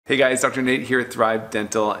Hey guys, Dr. Nate here at Thrive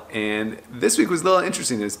Dental, and this week was a little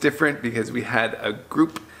interesting. It's different because we had a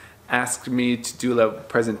group ask me to do a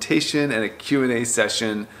presentation and a Q&A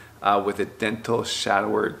session with a dental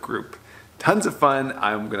shadower group. Tons of fun.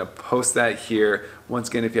 I'm gonna post that here. Once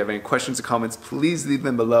again, if you have any questions or comments, please leave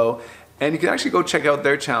them below. And you can actually go check out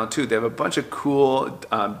their channel too. They have a bunch of cool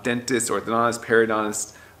dentists, orthodontists,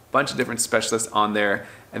 periodontists, bunch of different specialists on there,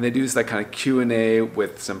 and they do this like kind of Q&A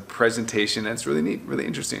with some presentation, and it's really neat, really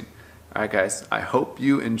interesting. All right guys, I hope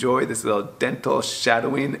you enjoy this little dental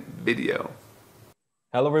shadowing video.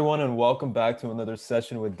 Hello everyone and welcome back to another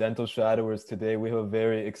session with Dental Shadowers. Today we have a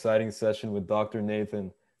very exciting session with Dr.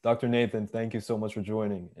 Nathan. Dr. Nathan, thank you so much for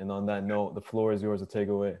joining. And on that note, the floor is yours to take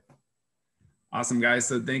away. Awesome guys,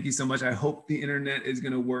 so thank you so much. I hope the internet is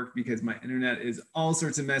gonna work because my internet is all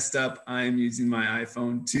sorts of messed up. I'm using my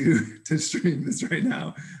iPhone to stream this right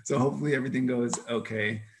now. So hopefully everything goes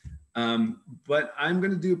okay. But I'm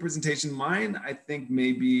gonna do a presentation. Mine, I think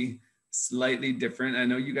maybe slightly different. I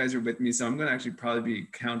know you guys are with me, so I'm gonna actually probably be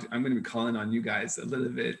I'm gonna be calling on you guys a little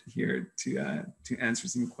bit here to answer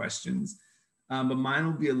some questions. But mine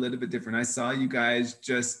will be a little bit different. I saw you guys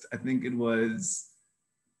just, I think it was,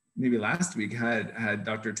 maybe last week had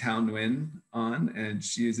Dr. Tao Nguyen on, and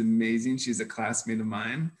she is amazing. She's a classmate of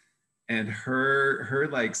mine, and her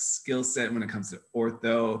like skill set when it comes to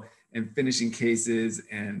ortho and finishing cases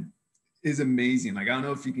and is amazing. Like, I don't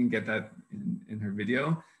know if you can get that in her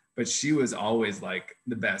video, but she was always like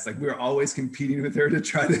the best. Like, we were always competing with her to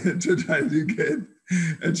try to do good,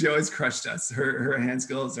 and she always crushed us. Her hand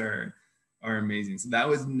skills are amazing. So that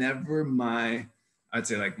was never I'd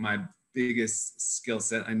say like my biggest skill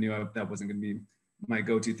set. I knew that wasn't going to be my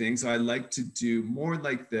go-to thing. So I like to do more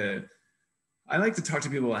like I like to talk to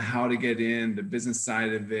people about how to get in, the business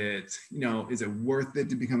side of it. You know, is it worth it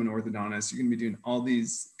to become an orthodontist? You're going to be doing all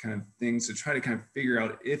these kind of things to try to kind of figure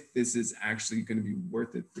out if this is actually going to be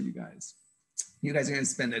worth it for you guys. You guys are going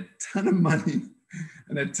to spend a ton of money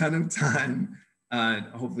and a ton of time,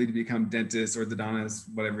 hopefully to become dentists,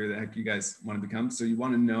 orthodontists, whatever the heck you guys want to become. So you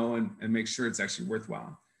want to know and make sure it's actually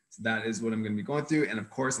worthwhile. So that is what I'm going to be going through. And of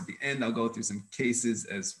course, at the end, I'll go through some cases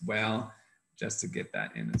as well, just to get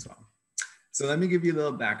that in as well. So let me give you a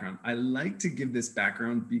little background. I like to give this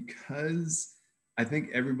background because I think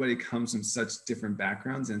everybody comes from such different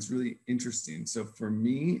backgrounds, and it's really interesting. So for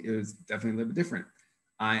me, it was definitely a little bit different.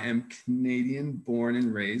 I am Canadian born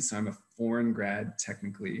and raised, so I'm a foreign grad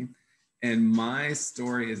technically. And my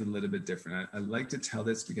story is a little bit different. I like to tell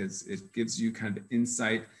this because it gives you kind of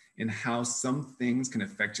insight in how some things can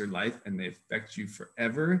affect your life, and they affect you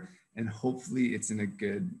forever. And hopefully it's in a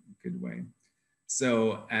good way.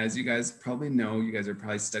 So as you guys probably know, you guys are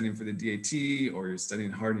probably studying for the DAT, or you're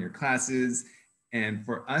studying hard in your classes. And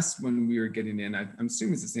for us, when we were getting in, I'm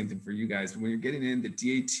assuming it's the same thing for you guys, but when you're getting in, the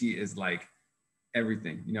DAT is like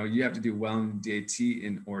everything. You know, you have to do well in the DAT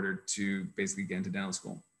in order to basically get into dental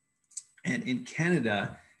school. And in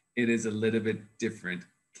Canada, it is a little bit different.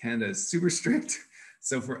 Canada is super strict.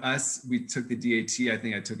 So for us, we took the DAT. I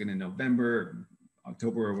think I took it in November,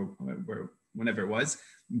 October, or whenever it was.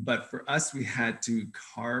 But for us, we had to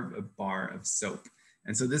carve a bar of soap.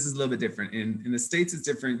 And so this is a little bit different. In the States, it's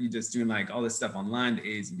different. You're just doing like all this stuff online, the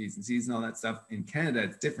A's and B's and C's and all that stuff. In Canada,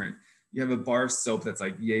 it's different. You have a bar of soap that's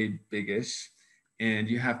like yay big-ish, and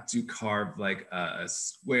you have to carve like a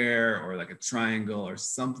square or like a triangle or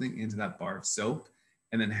something into that bar of soap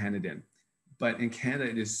and then hand it in. But in Canada,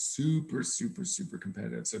 it is super, super, super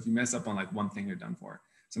competitive. So if you mess up on like one thing, you're done for.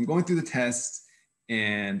 So I'm going through the test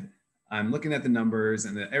and I'm looking at the numbers,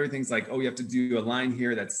 and everything's like, oh, you have to do a line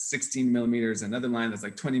here that's 16 millimeters, another line that's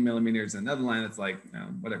like 20 millimeters, another line that's like,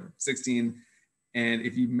 whatever, 16. And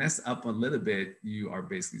if you mess up a little bit, you are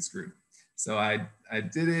basically screwed. So I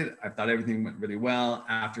did it. I thought everything went really well.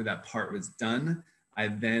 After that part was done,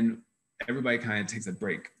 everybody kind of takes a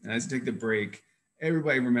break. And as you take the break,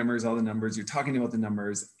 everybody remembers all the numbers. You're talking about the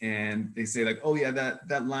numbers, and they say like, oh yeah,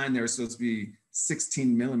 that line there was supposed to be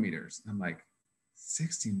 16 millimeters. I'm like,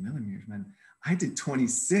 16 millimeters, man. I did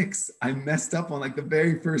 26. I messed up on like the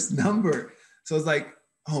very first number. So I was like,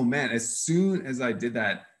 oh man, as soon as I did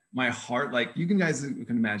that, my heart, like you guys can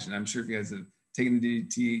imagine, I'm sure if you guys have taken the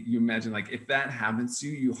DT, you imagine like if that happens to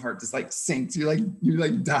you, your heart just like sinks. You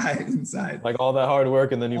like die inside. Like all that hard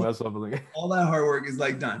work, and then you mess up. All that hard work is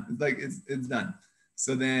like done. It's like it's done.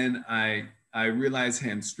 So then I realized,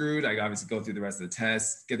 hey, I'm screwed. I obviously go through the rest of the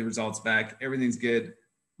test, get the results back. Everything's good,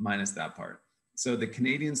 minus that part. So the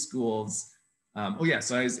Canadian schools,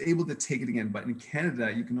 so I was able to take it again, but in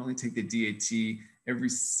Canada, you can only take the DAT every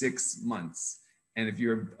 6 months. And if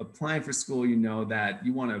you're applying for school, you know that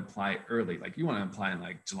you want to apply early. Like you want to apply in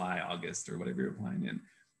like July, August, or whatever you're applying in.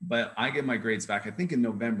 but I get my grades back, I think in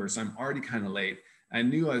November. So I'm already kind of late. I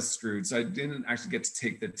knew I was screwed. So I didn't actually get to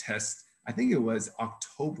take the test. I think it was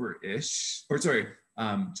October-ish, or sorry,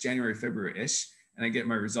 January, February-ish. And I get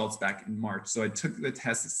my results back in March. So I took the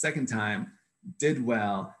test the second time, did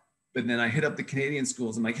well, but then I hit up the Canadian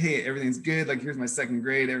schools. I'm like, hey, everything's good. Like, here's my second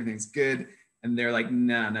grade, everything's good. And they're like,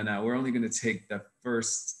 no, we're only going to take the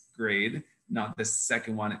first grade, not the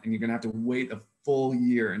second one. And you're going to have to wait a full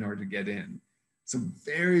year in order to get in. So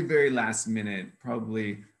very, very last minute,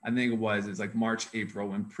 probably, I think it's like March, April,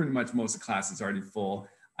 when pretty much most of the class is already full.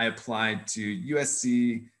 I applied to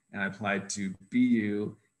USC and I applied to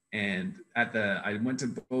BU. And I went to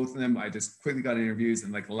both of them. I just quickly got interviews,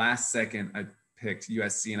 and like last second, I picked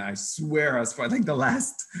USC, and I swear I was probably like the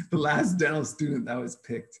last dental student that was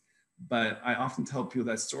picked. But I often tell people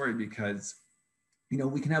that story because,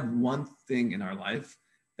 we can have one thing in our life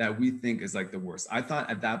that we think is like the worst. I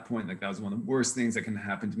thought at that point, like that was one of the worst things that can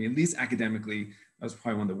happen to me, at least academically. That was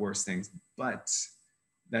probably one of the worst things. But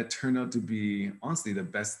that turned out to be honestly the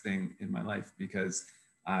best thing in my life, because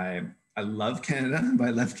I love Canada, but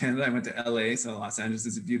I left Canada. I went to LA. So Los Angeles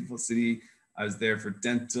is a beautiful city. I was there for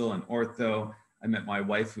dental and ortho. I met my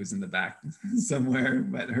wife, who's in the back somewhere,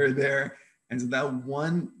 met her there. And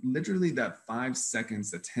so literally that 5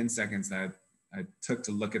 seconds, the 10 seconds that I took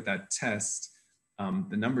to look at that test,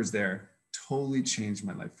 the numbers there totally changed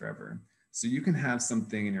my life forever. So you can have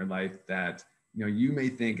something in your life that, you may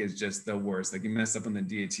think is just the worst. Like you mess up on the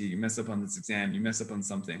DAT, you mess up on this exam, you mess up on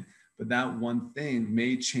something. But that one thing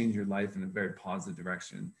may change your life in a very positive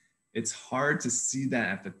direction. It's hard to see that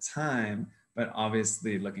at the time, but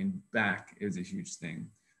obviously looking back is a huge thing.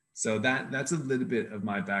 So that's a little bit of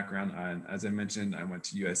my background. As I mentioned, I went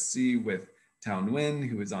to USC with Tao Nguyen,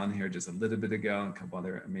 who was on here just a little bit ago, and a couple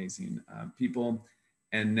other amazing people.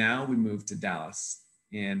 And now we moved to Dallas.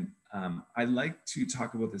 And I like to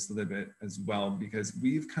talk about this a little bit as well, because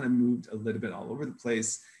we've kind of moved a little bit all over the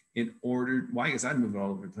place I guess I'd moved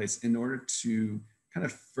all over the place in order to kind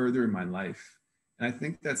of further my life. And I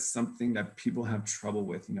think that's something that people have trouble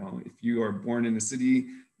with. If you are born in a city,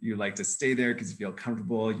 you like to stay there because you feel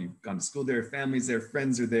comfortable, you've gone to school there, family's there,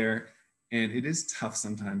 friends are there. And it is tough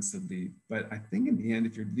sometimes to leave. But I think in the end,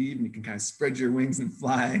 if you leave and you can kind of spread your wings and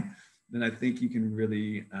fly, then I think you can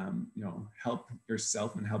really, help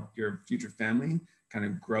yourself and help your future family kind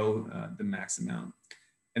of grow the max amount.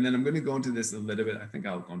 And then I'm going to go into this a little bit. I think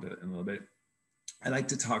I'll go into it in a little bit. I like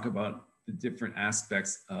to talk about the different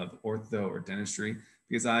aspects of ortho or dentistry,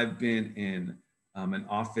 because I've been in an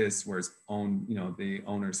office where it's owned, the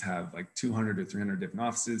owners have like 200 or 300 different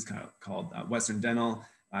offices, kind of called Western Dental.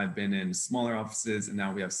 I've been in smaller offices, and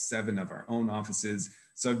now we have 7 of our own offices.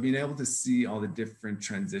 So I've been able to see all the different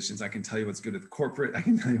transitions. I can tell you what's good with corporate. I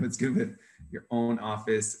can tell you what's good with your own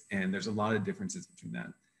office. And there's a lot of differences between that.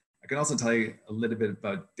 I can also tell you a little bit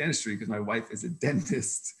about dentistry, because my wife is a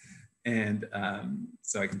dentist. And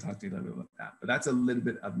so I can talk to you a little bit about that. But that's a little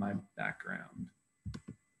bit of my background.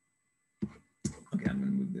 Okay, I'm going to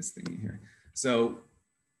move this thingy here. So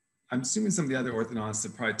I'm assuming some of the other orthodontists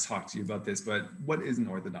have probably talked to you about this, but what is an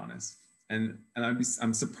orthodontist? And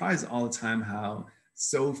I'm surprised all the time how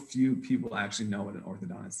so few people actually know what an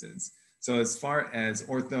orthodontist is. So as far as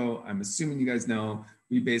ortho, I'm assuming you guys know,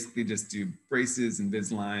 we basically just do braces,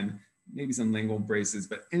 Invisalign, maybe some lingual braces,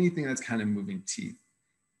 but anything that's kind of moving teeth.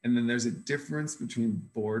 And then there's a difference between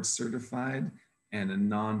board certified and a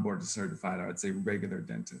non-board certified, I would say regular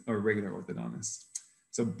dentist or regular orthodontist.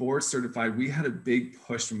 So board certified, we had a big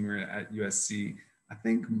push when we were at USC. I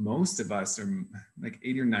think most of us, or like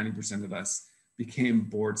 80 or 90% of us, became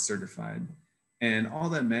board certified. And all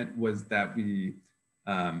that meant was that we,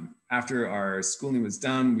 after our schooling was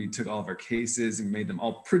done, we took all of our cases and made them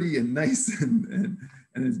all pretty and nice and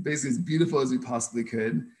as basically as beautiful as we possibly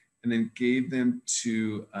could, and then gave them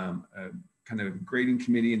to a kind of grading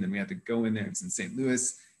committee. And then we had to go in there, it's in St.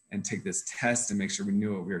 Louis, and take this test and make sure we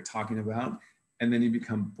knew what we were talking about. And then you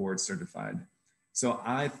become board certified. So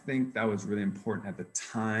I think that was really important at the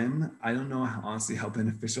time. I don't know honestly how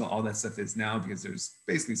beneficial all that stuff is now, because there's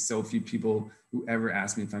basically so few people who ever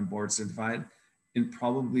ask me if I'm board certified. And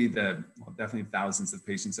probably definitely thousands of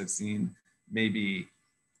patients I've seen, maybe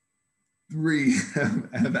 3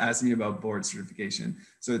 have asked me about board certification.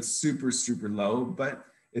 So it's super, super low, but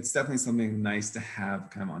it's definitely something nice to have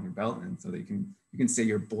kind of on your belt, and so that you can say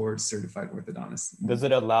you're board certified orthodontist. Does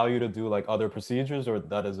it allow you to do like other procedures, or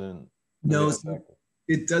that doesn't? No,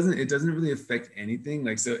 it doesn't really affect anything.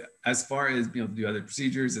 Like, so as far as being able to do other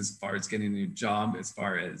procedures, as far as getting a new job, as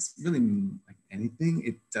far as really like anything,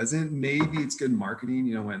 it doesn't. Maybe it's good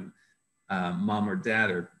marketing, when mom or dad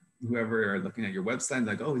or whoever are looking at your website,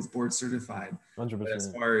 like, oh, he's board certified. 100%. But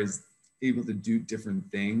as far as able to do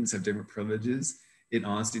different things, have different privileges, it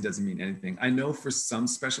honestly doesn't mean anything. I know for some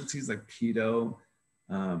specialties like pedo,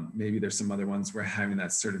 maybe there's some other ones where having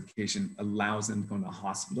that certification allows them to go into a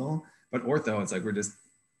hospital. But ortho, it's like we're just,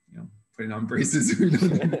 putting on braces.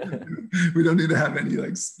 We don't need to have any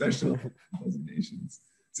like special designations.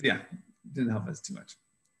 So yeah, didn't help us too much.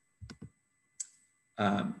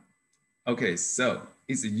 Okay, so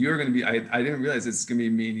Issa, you're going to be, I didn't realize this is going to be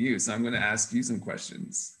me and you, so I'm going to ask you some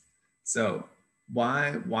questions. So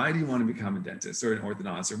why do you want to become a dentist or an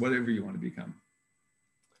orthodontist or whatever you want to become?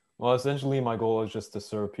 Well, essentially my goal is just to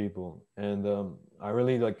serve people. And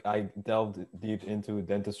I delved deep into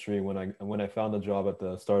dentistry when I found a job at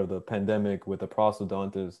the start of the pandemic with a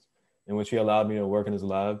prosthodontist, in which he allowed me to work in his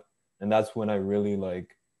lab. And that's when I really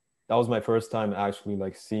that was my first time actually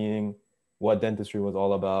like seeing what dentistry was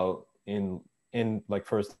all about in like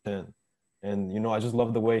firsthand. And I just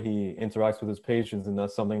love the way he interacts with his patients, and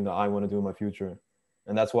that's something that I want to do in my future.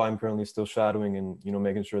 And that's why I'm currently still shadowing and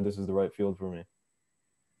making sure this is the right field for me.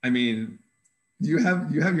 I mean, you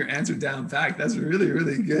have your answer down packed. That's really,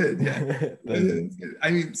 really good. Yeah. I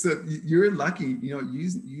mean, so you're lucky,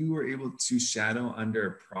 you were able to shadow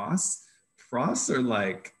under pros. Pros are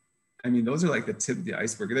like, I mean, those are like the tip of the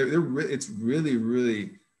iceberg. It's really,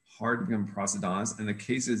 really hard to become prosthodontist, and the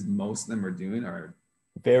cases most of them are doing are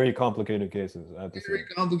very complicated cases, I have to say. Very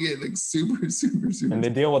complicated, like super, super, super. And they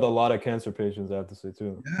deal with a lot of cancer patients, I have to say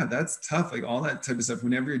too. Yeah, that's tough. Like all that type of stuff.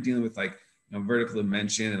 Whenever you're dealing with like vertical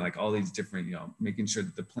dimension and like all these different, making sure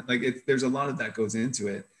that there's a lot of that goes into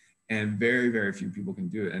it, and very, very few people can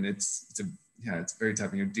do it. And it's very tough.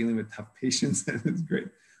 And you're dealing with tough patients, and it's great.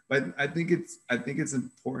 But I think it's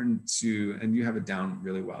important to, and you have it down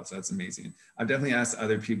really well. So that's amazing. I've definitely asked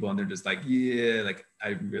other people, and they're just like, yeah, like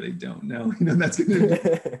I really don't know. That's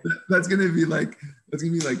gonna be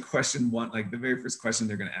like question one, like the very first question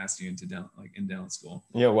they're gonna ask you in dental school.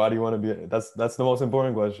 Yeah, why do you want to be? That's the most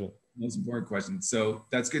important question. Most important question. So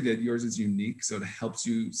that's good that yours is unique. So it helps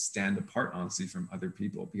you stand apart, honestly, from other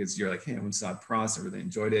people, because you're like, hey, I went to saw pros, I really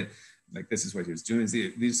enjoyed it. Like, this is what he was doing.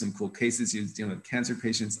 These are some cool cases. He was dealing with cancer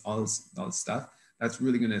patients, all this stuff. That's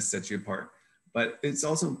really going to set you apart. But it's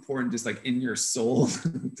also important, just like in your soul,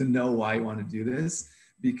 to know why you want to do this,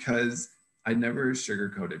 because I never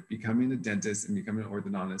sugarcoat it. Becoming a dentist and becoming an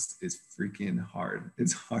orthodontist is freaking hard.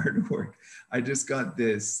 It's hard work. I just got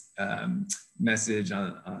this message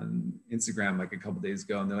on Instagram like a couple of days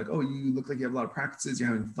ago, and they're like, oh, you look like you have a lot of practices. You're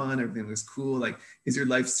having fun. Everything looks cool. Like, is your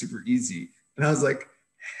life super easy? And I was like,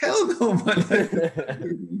 hell no, my life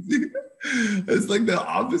is easy. It's like the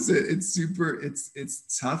opposite.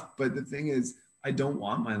 It's tough. But the thing is, I don't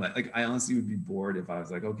want my life. Like, I honestly would be bored if I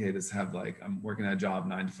was like, okay, just have like, I'm working at a job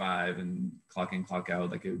 9 to 5 and clock in, clock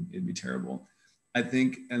out. Like it'd be terrible. I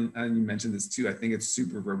think, and you mentioned this too, I think it's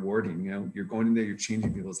super rewarding. You're going in there, you're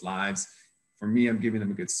changing people's lives. For me, I'm giving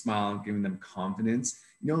them a good smile, I'm giving them confidence.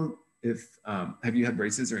 If, have you had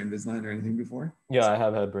braces or Invisalign or anything before? Yeah, I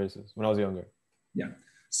have had braces when I was younger. Yeah.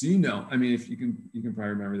 So, I mean, if you can probably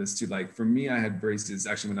remember this too. Like for me, I had braces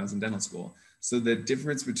actually when I was in dental school. So the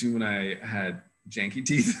difference between when I had janky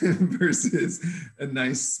teeth versus a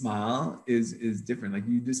nice smile is different. Like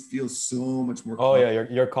you just feel so much more. Oh yeah,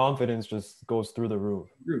 your confidence just goes through the roof.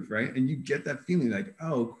 Right? And you get that feeling like,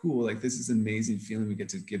 oh, cool. Like this is an amazing feeling we get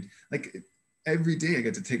to give. Like every day I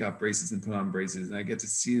get to take off braces and put on braces, and I get to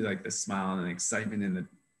see like the smile and excitement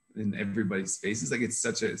in everybody's faces. Like it's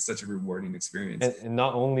such a rewarding experience. And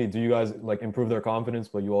not only do you guys like improve their confidence,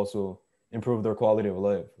 but you also improve their quality of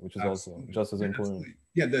life, which is also just as important. Absolutely.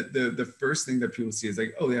 Yeah, the first thing that people see is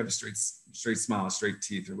like, oh, they have a straight smile, straight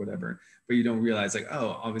teeth or whatever, but you don't realize like,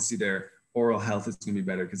 oh, obviously their oral health is going to be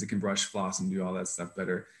better because it can brush, floss, and do all that stuff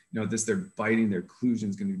better. Their biting, their occlusion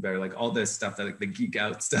is going to be better. Like all this stuff that like the geek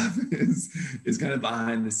out stuff is kind of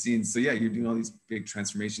behind the scenes. So yeah, you're doing all these big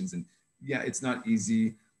transformations, and yeah, it's not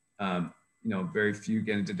easy. Very few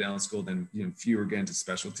get into dental school, then fewer get into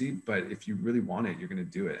specialty. But if you really want it, you're going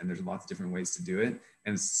to do it, and there's lots of different ways to do it,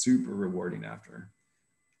 and it's super rewarding after.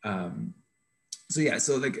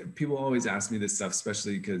 So like people always ask me this stuff,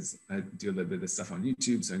 especially because I do a little bit of this stuff on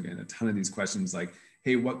YouTube, so I'm getting a ton of these questions like,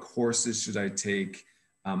 hey, what courses should I take?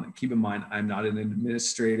 Keep in mind, I'm not an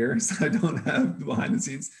administrator, so I don't have the behind the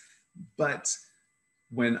scenes. But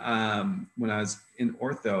when I was in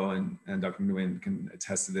ortho, and Dr. Nguyen can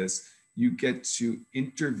attest to this, you get to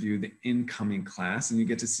interview the incoming class, and you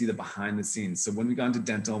get to see the behind the scenes. So when we got into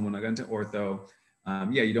dental, when I got into ortho,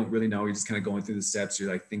 you don't really know. You're just kind of going through the steps.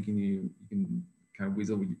 You're like thinking you can kind of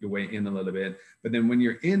weasel your way in a little bit. But then when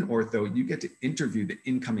you're in ortho, you get to interview the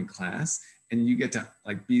incoming class, and you get to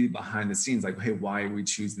like be behind the scenes, like, hey, why are we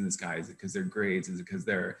choosing this guy? Is it because they're grades? Is it because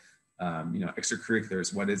they're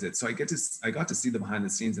extracurriculars? What is it? So I got to see the behind the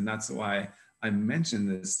scenes, and that's why I mentioned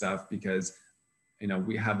this stuff, because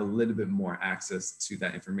we have a little bit more access to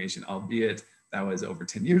that information, albeit that was over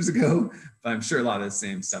 10 years ago, but I'm sure a lot of the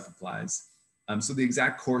same stuff applies. So the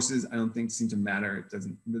exact courses, I don't think seem to matter. It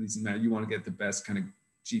doesn't really seem to matter. You want to get the best kind of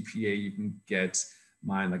GPA you can get.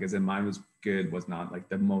 Mine, like I said, mine was good, was not like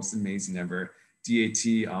the most amazing ever.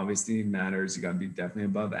 DAT obviously matters. You got to be definitely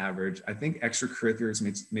above average. I think extracurriculars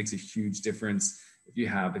makes a huge difference. If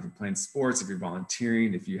you're playing sports, if you're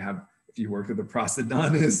volunteering, if you work with a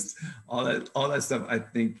prosthodontist, all that stuff I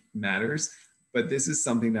think matters. But this is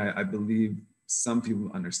something that I believe some people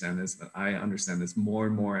understand this, but I understand this more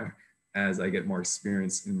and more as I get more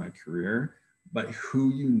experience in my career. But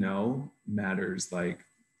who matters, like,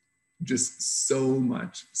 just so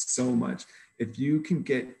much. If you can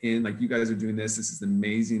get in, like you guys are doing this is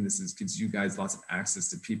amazing. Gives you guys lots of access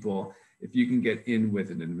to people. If you can get in with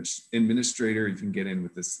an administrator, you can get in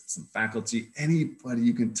with some faculty, anybody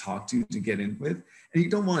you can talk to get in with. And you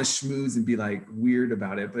don't want to schmooze and be like weird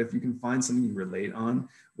about it, but if you can find something you relate on,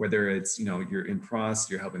 whether it's, you're in pros,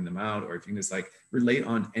 you're helping them out, or if you can just like relate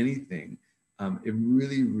on anything, it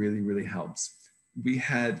really, really, really helps. We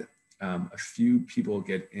had a few people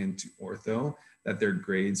get into ortho that their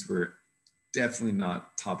grades were definitely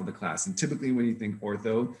not top of the class. And typically when you think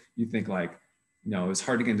ortho, you think like, it's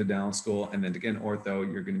hard to get into dental school. And then to get in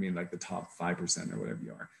ortho, you're going to be in like the top 5% or whatever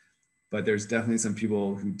you are. But there's definitely some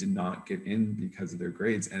people who did not get in because of their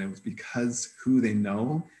grades. And it was because who they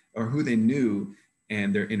know or who they knew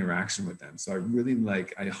and their interaction with them. So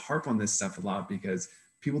I harp on this stuff a lot, because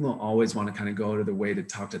people don't always want to kind of go out of the way to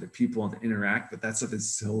talk to the people and to interact, but that stuff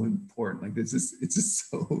is so important. Like it's just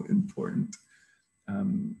so important.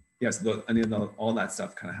 Yes, all that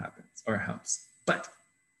stuff kind of happens or helps. But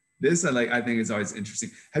this, I think is always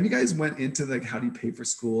interesting. Have you guys went into like, how do you pay for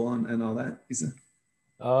school and all that, Isa?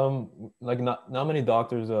 Like not many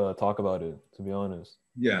doctors talk about it, to be honest.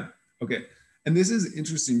 Yeah. Okay. And this is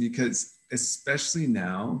interesting because especially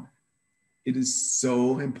now, it is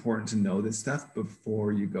so important to know this stuff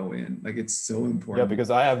before you go in. Like it's so important. Yeah, because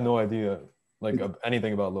I have no idea of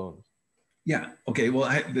anything about loans. Yeah. Okay. Well,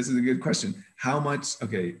 this is a good question. How much?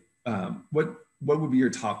 Okay. What would be your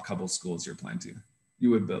top couple schools you're applying to? You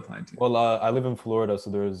would be applying to? Well, I live in Florida, so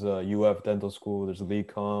there's UF Dental School, there's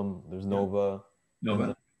LeComm, there's Nova.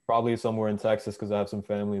 Nova. Probably somewhere in Texas because I have some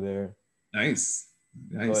family there. Nice.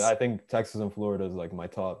 So I think Texas and Florida is like my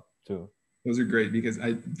top two. Those are great because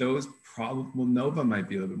Nova might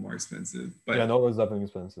be a little bit more expensive, but yeah, Nova is definitely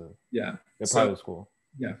expensive. Yeah. Private school.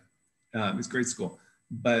 Yeah. It's great school.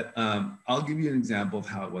 But I'll give you an example of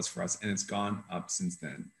how it was for us, and it's gone up since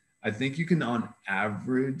then. I think you can, on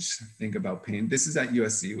average, think about paying. This is at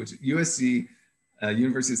USC,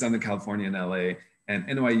 University of Southern California in LA, and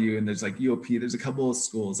NYU, and there's like UOP. There's a couple of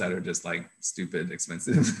schools that are just like stupid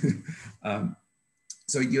expensive.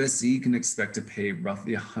 So USC, you can expect to pay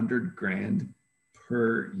roughly $100,000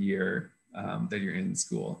 per year that you're in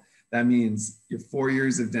school. That means your 4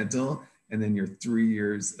 years of dental and then your 3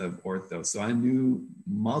 years of ortho. So I knew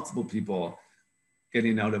multiple people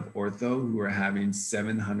getting out of ortho who are having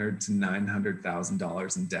 $700,000 to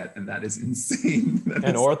 $900,000 in debt, and that is insane.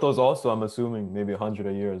 Ortho's also, I'm assuming, maybe $100,000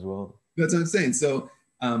 a year as well. That's what I'm saying. So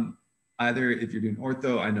either if you're doing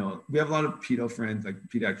ortho, I know we have a lot of pedo friends, like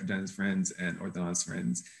pediatric dentist friends and orthodontist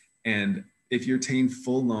friends, and if you're taking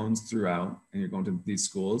full loans throughout and you're going to these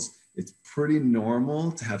schools, it's pretty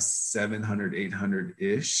normal to have 700,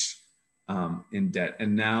 800-ish. In debt.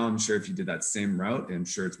 And now I'm sure if you did that same route, I'm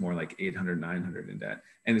sure it's more like 800, 900 in debt.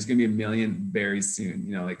 And it's going to be $1 million very soon.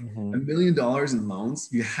 $1 million in loans,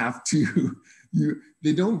 you have to,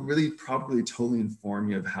 they don't really properly totally inform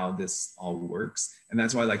you of how this all works. And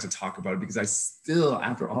that's why I like to talk about it, because I still,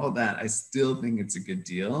 after all of that, I still think it's a good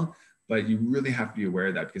deal, but you really have to be aware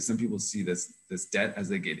of that, because some people see this debt as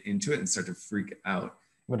they get into it and start to freak out.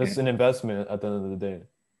 But it's an investment at the end of the day.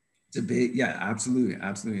 It's a big, yeah, absolutely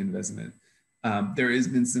investment. There has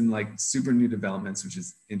been some like super new developments, which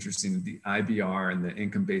is interesting. The IBR and the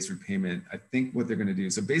income-based repayment. I think what they're going to do.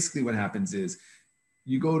 So basically, what happens is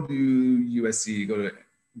you go to USC, you go to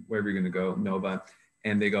wherever you're going to go, Nova,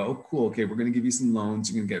 and they go, "Oh, cool. Okay, we're going to give you some loans.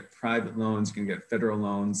 You can get private loans. You can get federal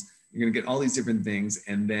loans. You're going to get all these different things,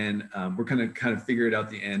 and then we're going to kind of figure it out at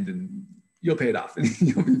the end, and you'll pay it off, and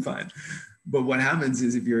you'll be fine." But what happens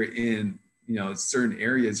is if you're in certain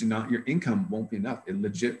areas, your income won't be enough. It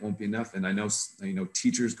legit won't be enough. And I know,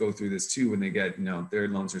 teachers go through this too when they get, their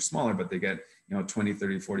loans are smaller, but they get, $20,000,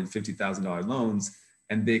 $30,000, $40,000, $50,000 loans.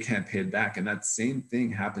 and they can't pay it back. And that same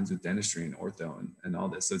thing happens with dentistry and ortho and all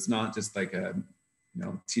this. So it's not just like a,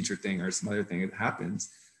 teacher thing or some other thing. It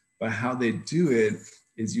happens, but how they do it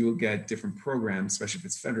is you will get different programs, especially if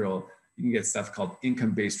it's federal. You can get stuff called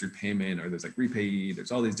income-based repayment, or there's like repayee.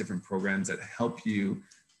 There's all these different programs that help you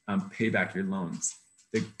pay back your loans.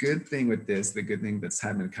 The good thing with this, the good thing that's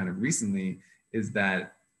happened kind of recently, is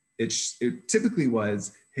that it typically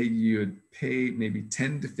was, hey, you would pay maybe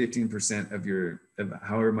 10 to 15% of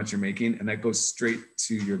however much you're making, and that goes straight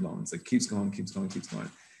to your loans. Like keeps going.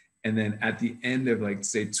 And then at the end of like,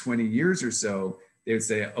 say 20 years or so, they would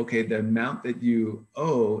say, okay, the amount that you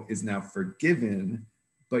owe is now forgiven,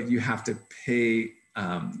 but you have to pay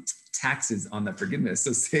taxes on that forgiveness.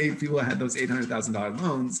 So say people had those $800,000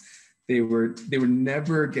 loans, they were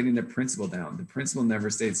never getting the principal down. The principal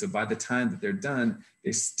never stayed. So by the time that they're done,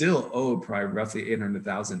 they still owe probably roughly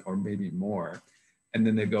 800,000 or maybe more. And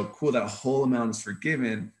then they go, cool, that whole amount is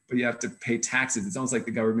forgiven, but you have to pay taxes. It's almost like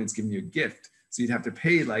the government's giving you a gift. So you'd have to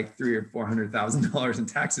pay like $300,000 or $400,000 in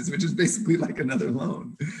taxes, which is basically like another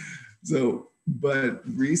loan. So, but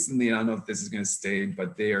recently, I don't know if this is going to stay,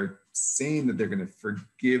 but they are saying that they're going to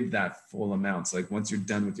forgive that full amount. So like once you're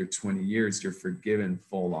done with your 20 years, you're forgiven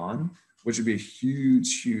full on, which would be a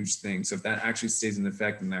huge, huge thing. So if that actually stays in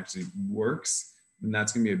effect and actually works, then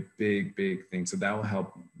that's going to be a big, big thing. So that will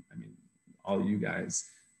help, all you guys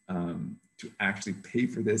to actually pay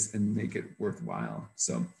for this and make it worthwhile.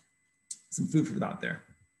 So some food for thought there.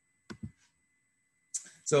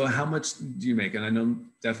 So how much do you make? And I know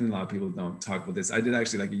definitely a lot of people don't talk about this. I did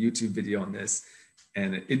actually like a YouTube video on this,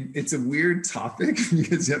 and it's a weird topic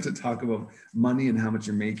because you have to talk about money and how much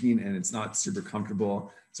you're making, and it's not super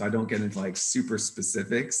comfortable. So I don't get into like super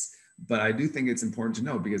specifics, but I do think it's important to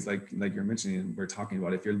know because like you're mentioning, we're talking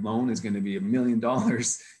about, if your loan is going to be $1 million,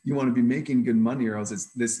 you want to be making good money, or else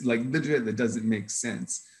it's this like legit, that doesn't make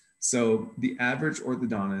sense. So the average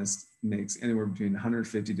orthodontist makes anywhere between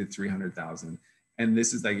 150 to 300,000. And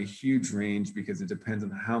this is like a huge range because it depends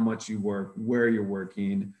on how much you work, where you're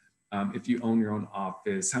working, if you own your own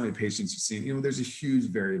office, how many patients you're seeing. There's a huge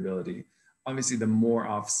variability. Obviously, the more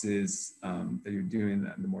offices that you're doing,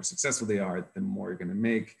 the more successful they are, the more you're going to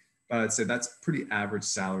make. But I'd say that's pretty average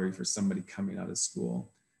salary for somebody coming out of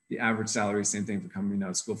school. The average salary, same thing for coming out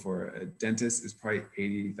of school for a dentist, is probably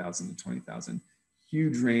 80,000 to 20,000.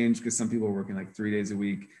 Huge range because some people are working like 3 days a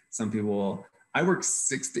week. Some people, I work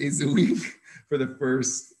 6 days a week for the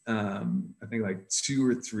first, I think like 2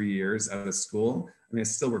 or 3 years out of school. I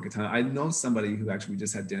still work a ton. I know somebody who actually we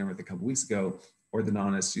just had dinner with a couple weeks ago,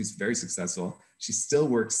 orthodontist. She's very successful. She still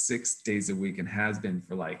works 6 days a week and has been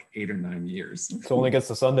for like 8 or 9 years. So only gets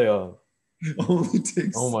the Sunday off. Only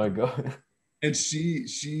takes. Oh my God. And she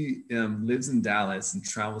lives in Dallas and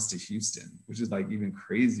travels to Houston, which is like even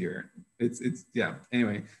crazier. It's yeah.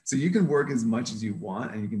 Anyway, so you can work as much as you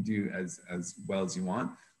want and you can do as well as you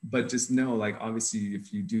want. But just know, like, obviously,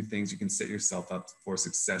 if you do things, you can set yourself up for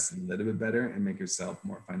success a little bit better and make yourself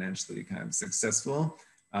more financially kind of successful.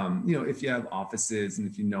 If you have offices and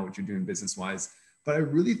if you know what you're doing business-wise. But I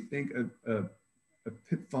really think a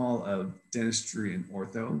pitfall of dentistry and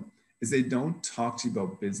ortho is they don't talk to you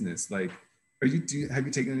about business. Like, have you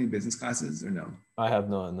taken any business classes or no? I have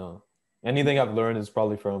not, no. Anything I've learned is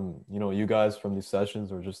probably from, you guys, from these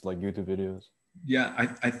sessions, or just like YouTube videos. Yeah,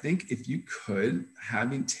 I think if you could,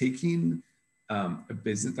 taking a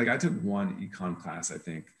business, like I took one econ class, I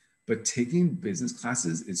think, but taking business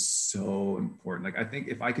classes is so important. Like I think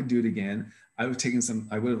if I could do it again, I would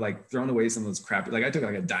have like thrown away some of those crap. Like I took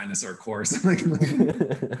like a dinosaur course. I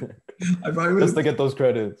probably just to get those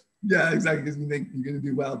credits. Yeah, exactly. Because you think you're going to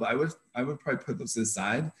do well, but I would probably put those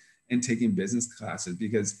aside and taking business classes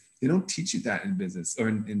because they don't teach you that in business or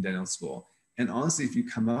in dental school. And honestly, if you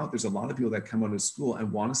come out, there's a lot of people that come out of school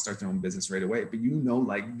and want to start their own business right away, but you know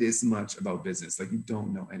like this much about business, like you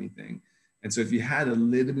don't know anything. And so if you had a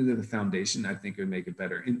little bit of a foundation, I think it would make it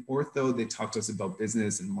better. In ortho, they talk to us about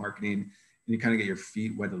business and marketing, and you kind of get your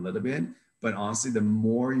feet wet a little bit. But honestly, the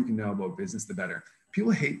more you can know about business, the better.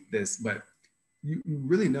 People hate this, but you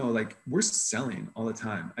really know, like we're selling all the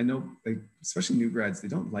time. I know, like, especially new grads, they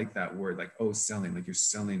don't like that word, like, oh, selling, like you're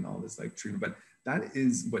selling all this like treatment, but that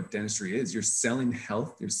is what dentistry is. You're selling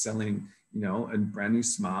health, you're selling, a brand new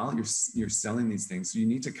smile, you're selling these things. So you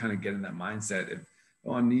need to kind of get in that mindset of,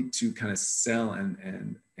 oh, I need to kind of sell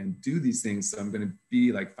and do these things. So I'm going to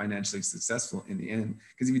be like financially successful in the end.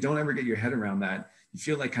 Because if you don't ever get your head around that, you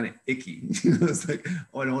feel like kind of icky. It's like,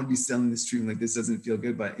 oh, I don't want to be selling this treatment. Like this doesn't feel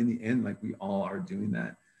good. But in the end, like we all are doing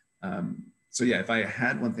that. So yeah, if I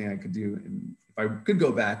had one thing I could do, and if I could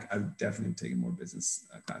go back, I would definitely have taken more business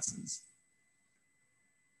classes.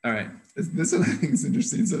 All right. This one I think is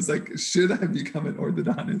interesting. So it's like, should I become an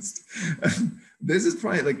orthodontist? This is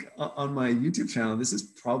probably like on my YouTube channel. This is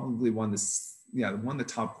probably one of one of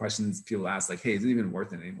the top questions people ask. Like, hey, is it even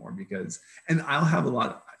worth it anymore? Because, and I'll have a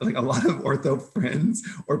lot of ortho friends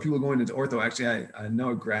or people going into ortho. Actually, I know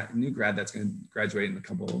a new grad that's going to graduate in a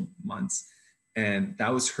couple of months, and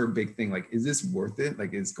that was her big thing. Like, is this worth it?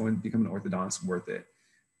 Like, is going to become an orthodontist worth it?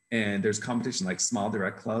 And there's competition like Small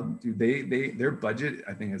Direct Club. Dude, their budget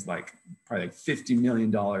I think is like probably like $50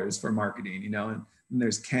 million for marketing, you know. And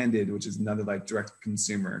there's Candid, which is another like direct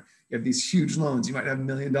consumer. You have these huge loans. You might have $1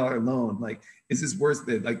 million loan. Like, is this worth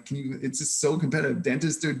it? Like, it's just so competitive.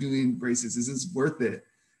 Dentists are doing braces. Is this worth it?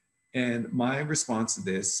 And my response to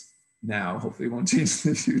this now, hopefully it won't change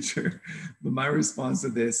in the future, but my response to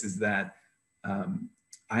this is that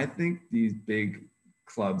I think these big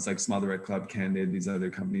clubs like Small Direct Club, Candid, these other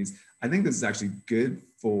companies, I think this is actually good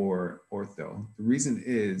for ortho. The reason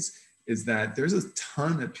is that there's a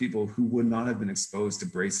ton of people who would not have been exposed to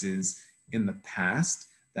braces in the past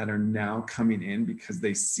that are now coming in because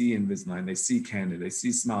they see Invisalign, they see Candid, they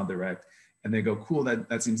see Smile Direct, and they go, cool,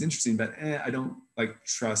 that seems interesting, but I don't like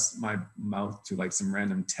trust my mouth to like some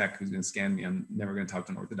random tech who's going to scan me. I'm never going to talk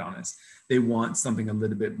to an orthodontist. They want something a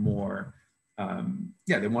little bit more,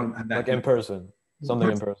 they want to have that like in person.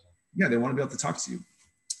 Something in person. Yeah, they want to be able to talk to you.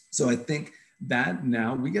 So I think that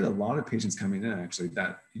now we get a lot of patients coming in actually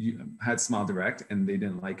that you had Smile Direct and they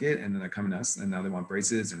didn't like it. And then they're coming to us and now they want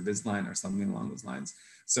braces or Invisalign or something along those lines.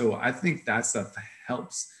 So I think that stuff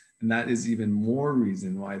helps. And that is even more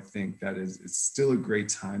reason why I think that it's still a great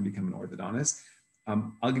time to become an orthodontist.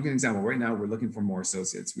 I'll give you an example. Right now, we're looking for more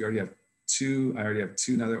associates. I already have two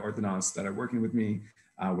other orthodontists that are working with me.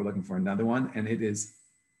 We're looking for another one, and it is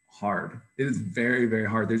hard. It is very, very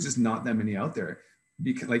hard. There's just not that many out there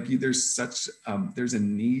because there's a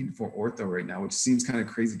need for ortho right now, which seems kind of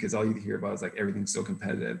crazy because all you hear about is like everything's so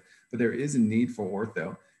competitive, but there is a need for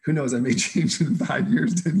ortho. Who knows, that may change in 5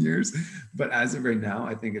 years, 10 years, but as of right now,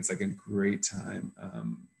 I think it's like a great time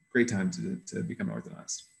to become an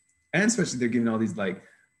orthodontist. And especially they're giving all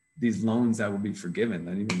these loans that will be forgiven.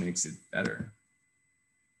 That even makes it better.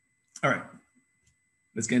 All right,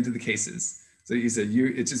 let's get into the cases. So you said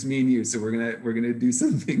it's just me and you. So we're gonna do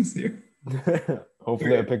some things here.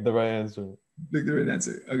 Hopefully, I picked the right answer. Pick the right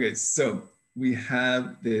answer. Okay, so we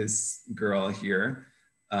have this girl here.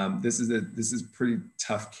 This is a pretty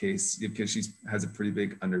tough case because she has a pretty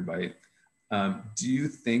big underbite. Do you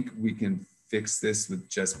think we can fix this with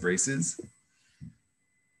just braces?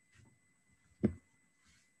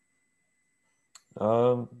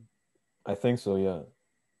 I think so. Yeah.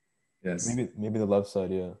 Yes. Maybe the left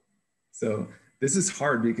side. Yeah. So this is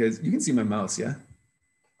hard because you can see my mouse, yeah?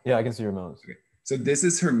 Yeah, I can see your mouse. Okay. So this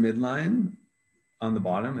is her midline on the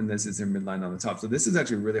bottom, and this is her midline on the top. So this is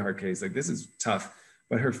actually a really hard case. Like, this is tough,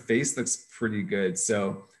 but her face looks pretty good.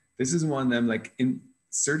 So this is one of them, like, in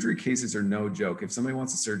surgery cases are no joke. If somebody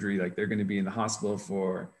wants a surgery, like, they're going to be in the hospital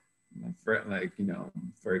for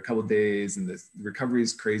a couple of days, and the recovery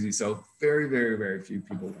is crazy. So very, very, very few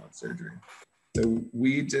people want surgery. So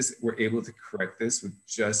we just were able to correct this with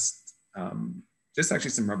just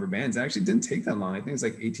actually some rubber bands. It actually didn't take that long. I think it's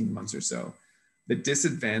like 18 months or so. The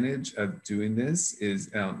disadvantage of doing this is,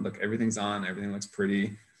 look, everything's on, everything looks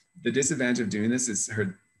pretty. The disadvantage of doing this is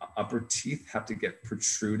her upper teeth have to get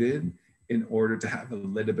protruded in order to have a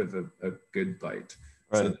little bit of a good bite.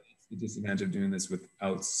 Right. So that's the disadvantage of doing this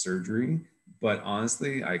without surgery. But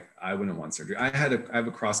honestly, I wouldn't want surgery. I have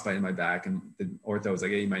a crossbite in my back, and the ortho was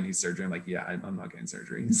like, "Hey, you might need surgery." I'm like, "Yeah, I'm not getting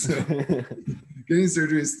surgery." So getting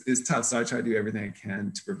surgery is tough. So I try to do everything I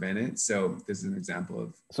can to prevent it. So this is an example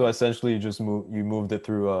of. So essentially, you moved it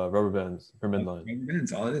through rubber bands or midline. Rubber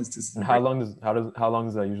bands, all it is. And how long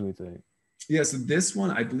does that usually take? Yeah, so this one,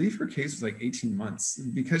 I believe her case was like 18 months.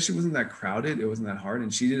 Because she wasn't that crowded, it wasn't that hard.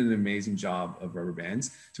 And she did an amazing job of rubber bands.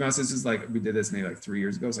 To be honest, this is like, we did this maybe like 3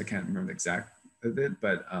 years ago, so I can't remember the exact of it.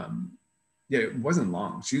 But yeah, it wasn't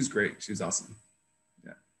long. She was great. She was awesome.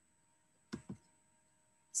 Yeah.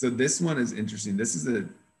 So this one is interesting. This is a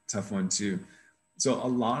tough one too. So a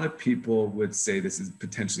lot of people would say this is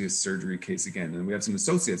potentially a surgery case again. And we have some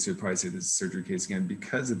associates who would probably say this is a surgery case again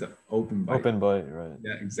because of the open bite. Open bite, right.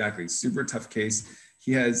 Yeah, exactly. Super tough case.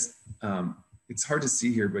 He has, it's hard to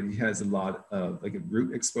see here, but he has a lot of like a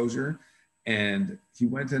root exposure. And he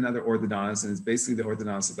went to another orthodontist, and it's basically the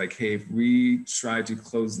orthodontist is like, hey, if we try to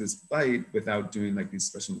close this bite without doing like these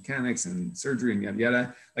special mechanics and surgery and yada,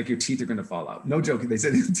 yada, like your teeth are going to fall out. No joke. They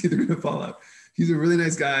said his teeth are going to fall out. He's a really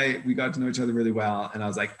nice guy. We got to know each other really well. And I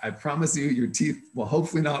was like, I promise you, your teeth will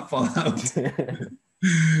hopefully not fall out.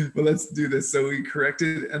 But let's do this. So we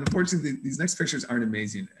corrected, and unfortunately, these next pictures aren't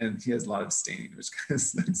amazing, and he has a lot of staining, which kind of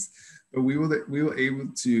sucks. But we will able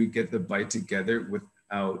to get the bite together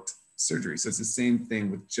without surgery. So it's the same thing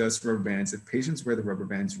with just rubber bands. If patients wear the rubber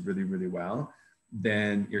bands really, really well,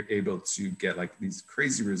 then you're able to get like these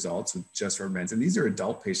crazy results with just rubber bands. And these are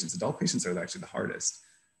adult patients. Adult patients are actually the hardest.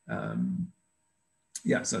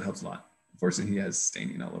 Yeah, so it helps a lot. Unfortunately, he has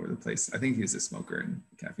staining all over the place. I think he's a smoker and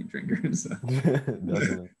caffeine drinker. So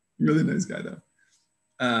really nice guy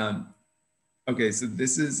though. Okay, so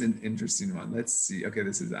this is an interesting one. Let's see. Okay,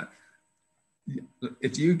 this is that.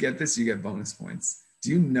 If you get this, you get bonus points. Do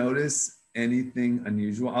you notice anything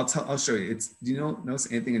unusual? I'll show you. Do you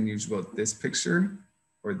notice anything unusual with this picture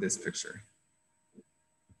or this picture?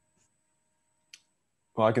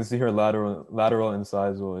 Well, I can see her lateral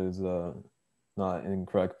incisal is not in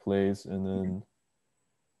correct place, and then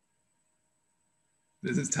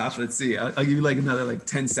this is tough. Let's see. I'll give you like another like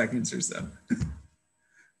 10 seconds or so.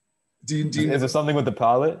 Is there something with the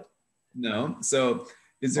palate? No. So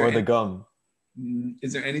is there the gum?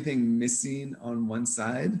 Is there anything missing on one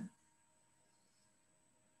side?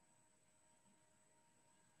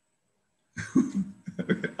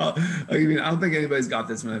 Okay. I don't think anybody's got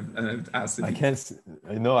this when I've asked it. I can't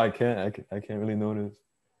really notice.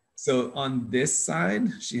 So on this side,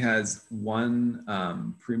 she has one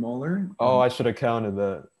premolar. Oh, I should have counted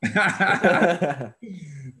that.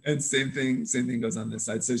 And same thing goes on this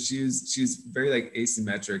side. So she's very like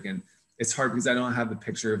asymmetric, and it's hard because I don't have the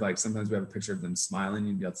picture of like, sometimes we have a picture of them smiling.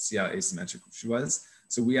 You'd be able to see how asymmetric she was.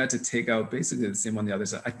 So we had to take out basically the same on the other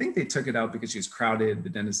side. I think they took it out because she was crowded. The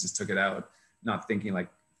dentist just took it out, not thinking like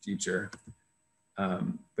future.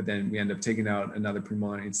 But then we end up taking out another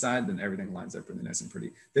premolar on each side, then everything lines up really nice and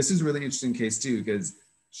pretty. This is a really interesting case too, because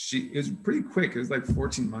it was pretty quick. It was like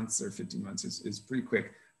 14 months or 15 months. It's pretty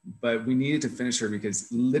quick, but we needed to finish her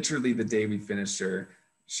because literally the day we finished her,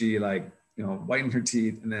 she like, whitened her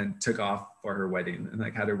teeth and then took off for her wedding and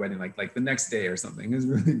like had her wedding like the next day or something. It was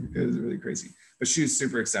really crazy, but she was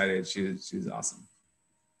super excited. She was awesome.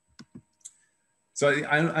 So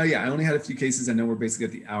I only had a few cases. I know we're basically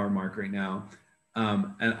at the hour mark right now.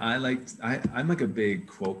 And I'm like a big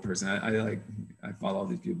quote person. I follow all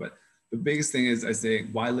these people, but the biggest thing is I say,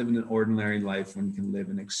 why live in an ordinary life when you can live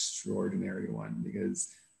an extraordinary one? Because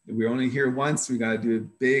we're only here once. We got to do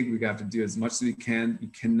it big. We got to do as much as we can. You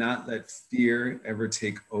cannot let fear ever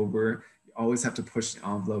take over. You always have to push the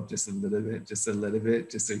envelope just a little bit, just so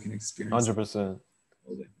you can experience 100%.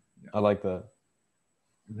 Yeah. I like that.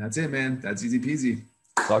 And that's it, man. That's easy peasy.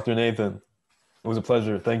 Dr. Nathan, it was a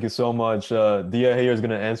pleasure. Thank you so much. Dia here is going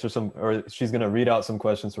to answer she's going to read out some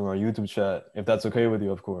questions from our YouTube chat, if that's okay with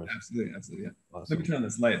you, of course. Absolutely. Yeah. Awesome. Let me turn on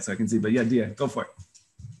this light so I can see, but yeah, Dia, go for it.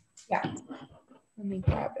 Yeah. Let me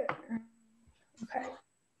grab it. Okay.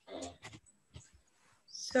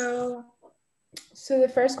 So the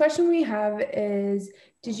first question we have is,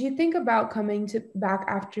 did you think about coming back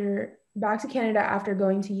to Canada after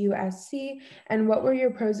going to USC, and what were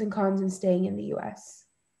your pros and cons in staying in the US?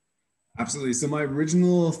 Absolutely. So my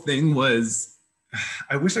original thing was,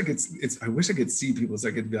 I wish I could see people so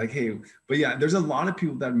I could be like, hey, but yeah, there's a lot of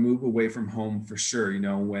people that move away from home for sure,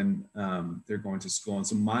 when they're going to school. And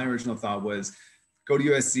so my original thought was go to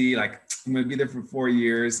USC, like I'm going to be there for 4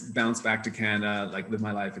 years, bounce back to Canada, like live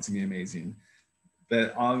my life. It's going to be amazing.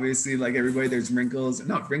 But obviously, like everybody, there's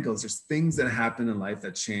there's things that happen in life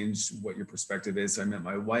that change what your perspective is. So I met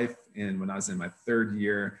my wife when I was in my 3rd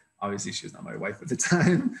year. Obviously, she was not my wife at the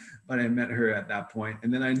time, but I met her at that point.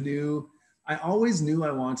 And then I always knew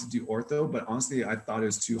I wanted to do ortho, but honestly, I thought it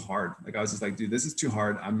was too hard. Like I was just like, dude, this is too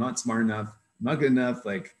hard. I'm not smart enough. I'm not good enough.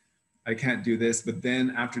 Like I can't do this. But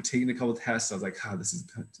then after taking a couple of tests, I was like, this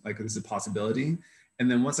is a possibility. And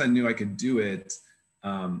then once I knew I could do it,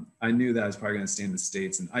 I knew that I was probably going to stay in the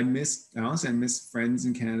States. And I miss friends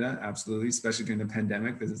in Canada. Absolutely. Especially during the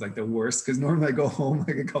pandemic. This is like the worst, because normally I go home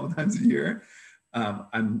like a couple times a year.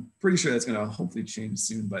 I'm pretty sure that's going to hopefully change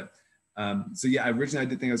soon. But so yeah, originally I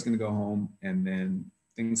did think I was going to go home, and then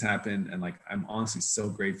things happened. And like, I'm honestly so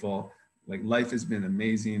grateful. Like life has been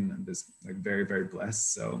amazing. I'm just like very, very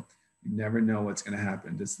blessed. So you never know what's going to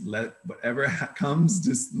happen. Just let whatever comes,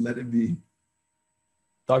 just let it be.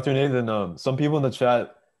 Dr. Nathan, some people in the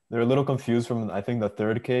chat, they're a little confused from, I think, the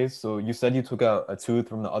 3rd case. So you said you took out a tooth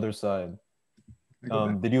from the other side.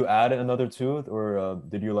 Did you add another tooth, or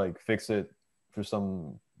did you like fix it for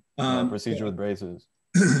some procedure with braces?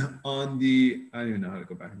 I don't even know how to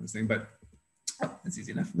go back on this thing, but it's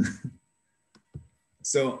easy enough.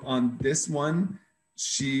 So on this one,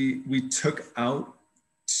 we took out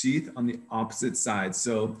teeth on the opposite side.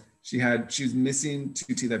 So She was missing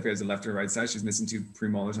two teeth. I forget the left or right side. She's missing two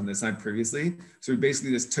premolars on this side previously. So we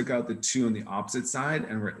basically just took out the two on the opposite side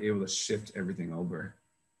and we're able to shift everything over.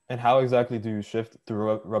 And how exactly do you shift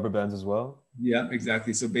through rubber bands as well? Yeah,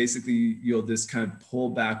 exactly. So basically you'll just kind of pull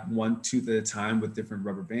back one tooth at a time with different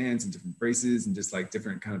rubber bands and different braces and just like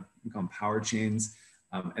different kind of, we call them power chains.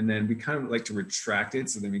 And then we kind of like to retract it.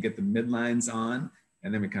 So then we get the midlines on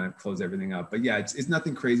and then we kind of close everything up. But yeah, it's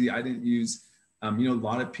nothing crazy. I didn't use, a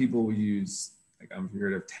lot of people will use, like I've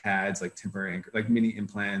heard of TADs, like temporary anchor, like mini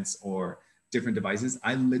implants or different devices.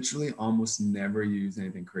 I literally almost never use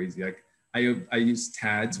anything crazy. Like I used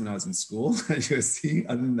TADs when I was in school at USC.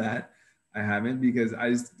 Other than that, I haven't, because I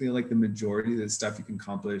just feel like the majority of the stuff you can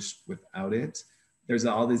accomplish without it. There's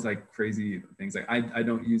all these like crazy things. Like I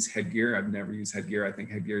don't use headgear. I've never used headgear. I think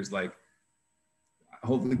headgear is like,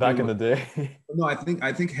 hopefully back in the day. No, I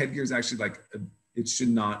think headgear is actually like it should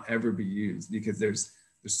not ever be used, because there's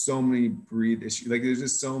so many breathe issues. Like there's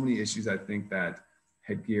just so many issues. I think that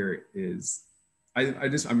headgear is,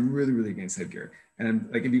 I'm really, really against headgear. And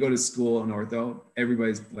like, if you go to school in ortho,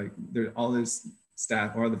 everybody's like, there's all this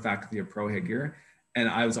staff or the faculty of pro headgear. And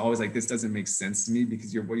I was always like, this doesn't make sense to me,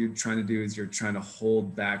 because what you're trying to do is you're trying to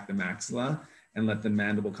hold back the maxilla and let the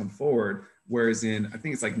mandible come forward. Whereas in, I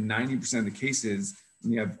think it's like 90% of the cases,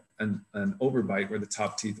 when you have an overbite where the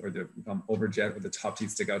top teeth, or the overjet where the top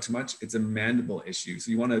teeth stick out too much, it's a mandible issue.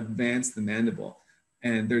 So you want to advance the mandible.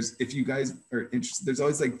 And if you guys are interested, there's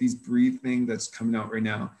always like these breathe thing that's coming out right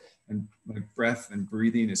now. And like breath and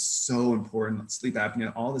breathing is so important. Sleep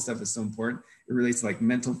apnea, all this stuff is so important. It relates to like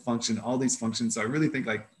mental function, all these functions. So I really think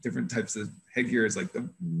like different types of headgear is like the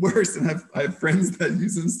worst. And I have friends that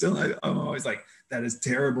use them still. I'm always like, that is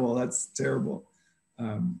terrible. That's terrible.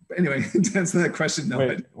 But anyway, to answer that question,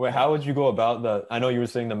 no. Wait, how would you go about that? I know you were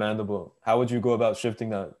saying the mandible. How would you go about shifting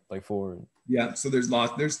that like forward? Yeah, so there's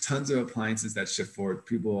tons of appliances that shift forward.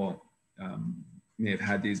 People may have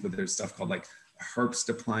had these, but there's stuff called like a Herbst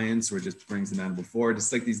appliance, where it just brings the mandible forward.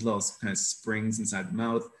 It's like these little kind of springs inside the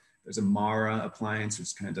mouth. There's a Mara appliance,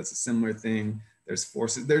 which kind of does a similar thing. There's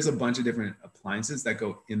forces. There's a bunch of different appliances that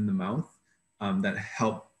go in the mouth that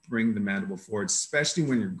help bring the mandible forward, especially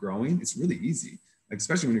when you're growing. It's really easy. Like,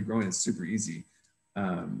 especially when you're growing, it's super easy.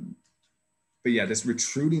 But yeah, just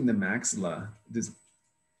retruding the maxilla,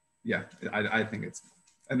 I think it's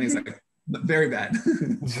like very bad.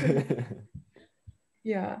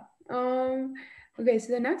 Yeah. Okay,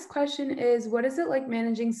 so the next question is, what is it like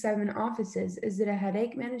managing 7 offices? Is it a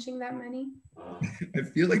headache managing that many? I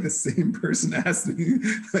feel like the same person asked me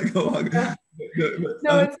like a long ago.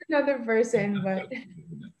 No, it's another person, but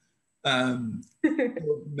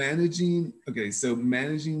so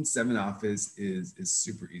managing 7 office is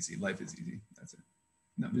super easy. Life is easy. That's it.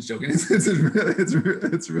 No, I'm just joking.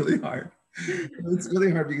 It's really hard. It's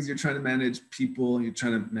really hard because you're trying to manage people, you're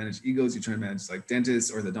trying to manage egos, you're trying to manage like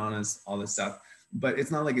dentists, orthodontists, all this stuff. But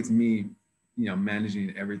it's not like it's me,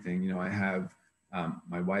 managing everything. I have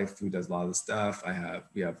my wife who does a lot of the stuff.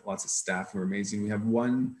 We have lots of staff who are amazing. We have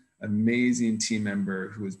one amazing team member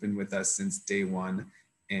who has been with us since day one.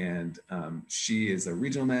 And she is a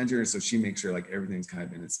regional manager. So she makes sure like everything's kind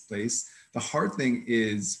of in its place. The hard thing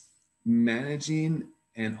is managing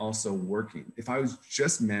and also working. If I was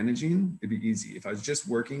just managing, it'd be easy. If I was just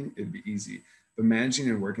working, it'd be easy. But managing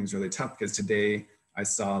and working is really tough, because today I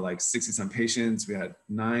saw like 60 some patients. We had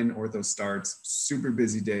 9 ortho starts, super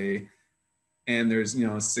busy day. And there's,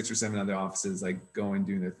 6 or 7 other offices like going,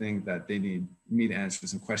 doing their thing that they need me to answer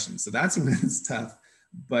some questions. So that's when it's tough.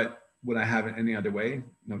 But would I have it any other way?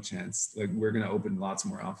 No chance. Like, we're going to open lots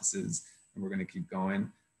more offices and we're going to keep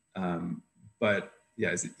going. But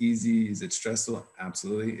yeah, is it easy? Is it stressful?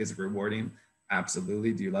 Absolutely. Is it rewarding?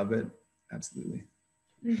 Absolutely. Do you love it? Absolutely.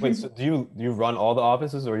 Wait, so do you run all the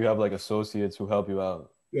offices, or you have like associates who help you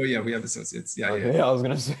out? Oh yeah, we have associates. Yeah, okay, yeah. I was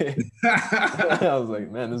gonna say. I was like,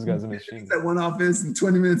 man, this guy's a machine. At one office and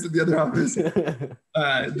 20 minutes at the other office.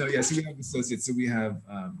 No, yeah. So we have associates. So we have.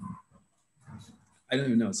 I don't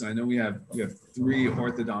even know. So I know we have 3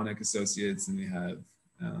 orthodontic associates, and we have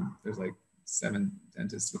there's like 7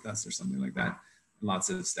 dentists with us or something like that.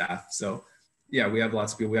 Lots of staff. So yeah, we have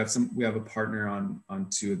lots of people. We have a partner on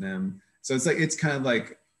 2 of them. So it's kind of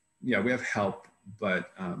like, yeah, we have help,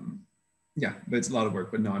 but yeah, but it's a lot of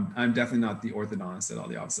work. But no, I'm definitely not the orthodontist at all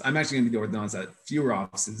the offices. I'm actually gonna be the orthodontist at fewer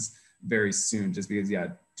offices very soon, just because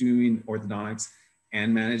doing orthodontics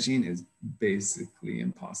and managing is basically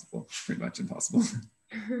impossible, pretty much impossible.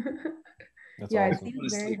 That's yeah, awesome.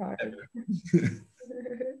 it's very hard.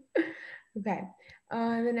 Okay,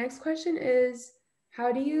 the next question is,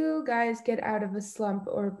 how do you guys get out of a slump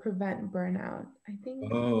or prevent burnout? I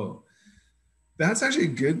think. Oh, That's actually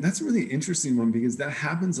good. That's a really interesting one because that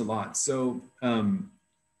happens a lot. So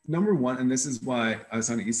number one, and this is why I was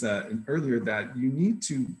talking to Isa earlier, that you need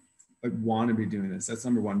to like want to be doing this. That's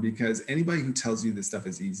number one, because anybody who tells you this stuff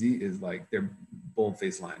is easy is like they're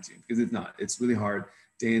bold-faced lying to you, because it's not. It's really hard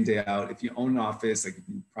day in, day out. If you own an office, like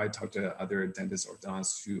you probably talk to other dentists or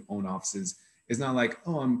orthodontists who own offices, it's not like,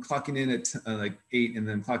 oh, I'm clocking in at like 8 and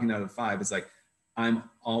then clocking out at 5. It's like, I'm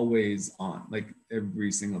always on, like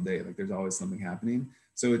every single day, like there's always something happening.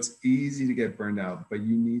 So it's easy to get burned out, but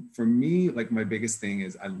you need, for me, like my biggest thing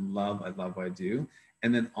is I love what I do.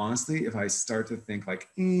 And then honestly, if I start to think like,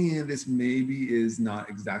 this maybe is not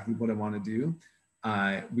exactly what I want to do,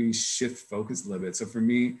 we shift focus a little bit. So for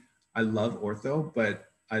me, I love ortho, but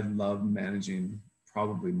I love managing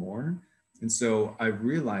probably more. And so I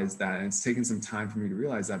realized that, and it's taken some time for me to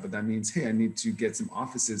realize that, but that means, hey, I need to get some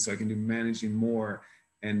offices so I can do managing more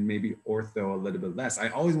and maybe ortho a little bit less. I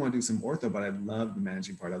always want to do some ortho, but I love the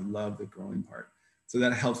managing part. I love the growing part. So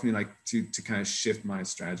that helps me like to kind of shift my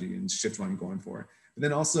strategy and shift what I'm going for. But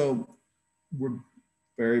then also we're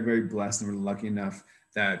very, very blessed and we're lucky enough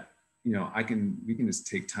that, you know, we can just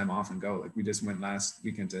take time off and go. Like we just went last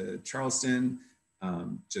weekend to Charleston,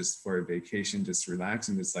 just for a vacation, just to relax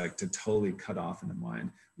and just like to totally cut off in the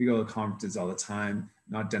mind. We go to conferences all the time,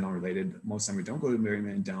 not dental related. Most of the time we don't go to very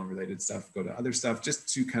many dental related stuff, go to other stuff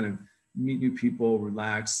just to kind of meet new people,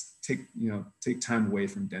 relax, take time away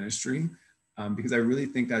from dentistry. Because I really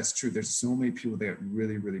think that's true. There's so many people that get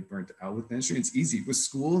really, really burnt out with dentistry. It's easy with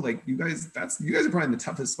school. Like you guys are probably in the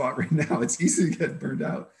toughest spot right now. It's easy to get burned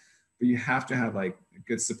out, but you have to have like a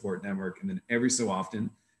good support network. And then every so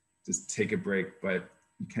often, just take a break. But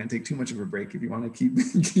you can't take too much of a break if you want to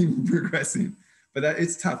keep progressing. But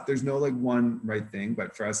it's tough. There's no like one right thing.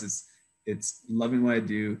 But for us, it's loving what I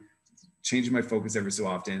do, changing my focus every so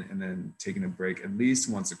often, and then taking a break at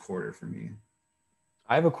least once a quarter for me.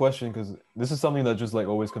 I have a question because this is something that just like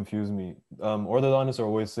always confused me. Orthodontists are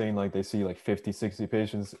always saying like they see like 50, 60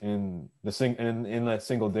 patients in that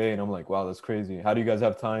single day. And I'm like, wow, that's crazy. How do you guys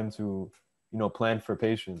have time to, plan for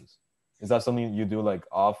patients? Is that something you do like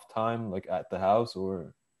off time, like at the house,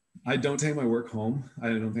 or? I don't take my work home. I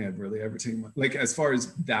don't think I've really ever taken like, as far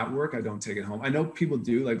as that work, I don't take it home. I know people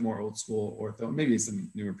do like more old school ortho, maybe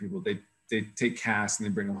some newer people, they take casts and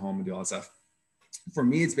they bring them home and do all that stuff. For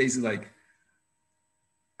me, it's basically like,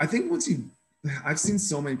 I think I've seen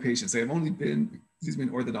so many patients. Like I've only been an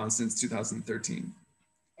orthodontist since 2013.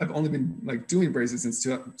 I've only been like doing braces since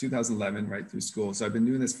 2011, right through school. So I've been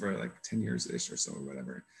doing this for like 10 years-ish or so or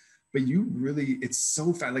whatever. But it's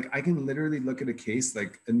so fast. Like I can literally look at a case,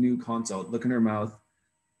 like a new consult, look in her mouth,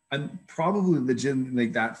 and probably legitimately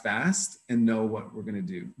like that fast and know what we're going to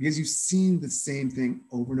do because you've seen the same thing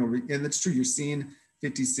over and over. And that's true. You're seeing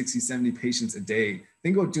 50, 60, 70 patients a day.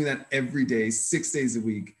 Think about doing that every day, 6 days a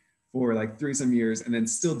week for like 30-some years, and then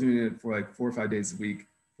still doing it for like 4 or 5 days a week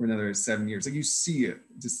for another 7 years. Like you see it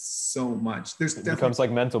just so much. It becomes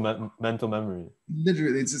like mental memory.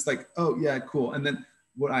 Literally, it's just like, oh yeah, cool. And then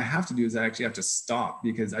what I have to do is I actually have to stop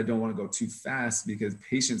because I don't want to go too fast because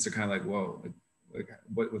patients are kind of like, whoa, like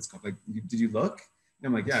what's going, like, did you look? And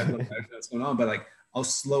I'm like, yeah, I look, I know what's going on, but like I'll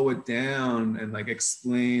slow it down and like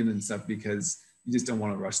explain and stuff because you just don't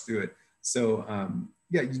want to rush through it. So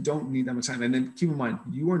yeah, you don't need that much time. And then keep in mind,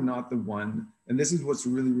 you are not the one, and this is what's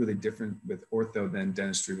really, really different with ortho than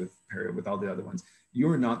dentistry with perio, with all the other ones. You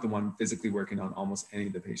are not the one physically working on almost any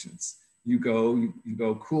of the patients. You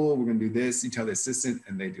go, cool, we're gonna do this. You tell the assistant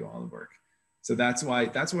and they do all the work. So that's why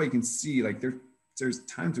you can see like there's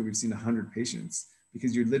times where we've seen 100 patients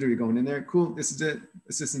because you're literally going in there, cool, this is it,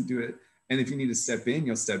 assistant do it. And if you need to step in,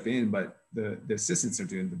 you'll step in, but the assistants are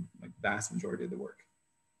doing the like vast majority of the work.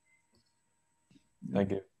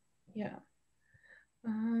 Thank you. Yeah.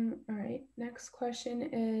 All right. Next question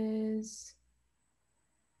is,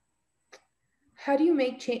 how do you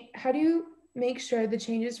make sure the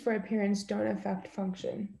changes for appearance don't affect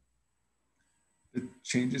function? The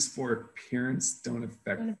changes for appearance don't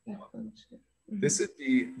affect function. Mm-hmm.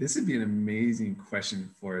 This would be an amazing question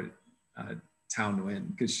for Tao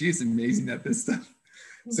Nguyen because she is amazing at this stuff.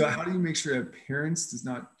 Mm-hmm. So how do you make sure appearance does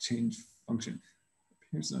not change function?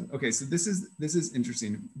 Okay, so this is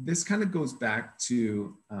interesting. This kind of goes back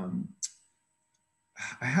to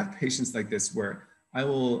I have patients like this where I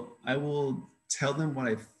will tell them what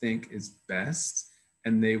I think is best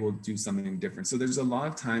and they will do something different. So there's a lot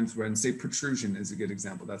of times when, say, protrusion is a good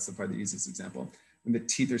example. That's probably the easiest example. When the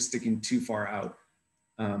teeth are sticking too far out,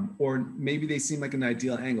 or maybe they seem like an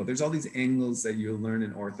ideal angle. There's all these angles that you'll learn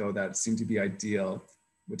in ortho that seem to be ideal,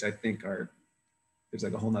 which I think are there's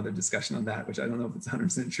like a whole nother discussion on that, which I don't know if it's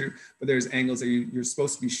 100% true, but there's angles that you're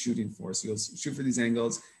supposed to be shooting for. So you'll shoot for these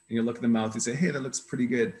angles and you'll look at the mouth and say, hey, that looks pretty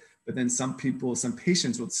good. But then some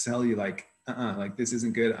patients will tell you like, like this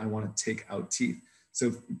isn't good. I want to take out teeth.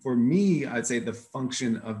 So for me, I'd say the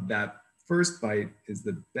function of that first bite is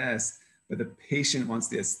the best, but the patient wants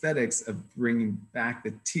the aesthetics of bringing back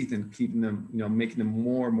the teeth and keeping them, making them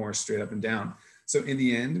more and more straight up and down. So in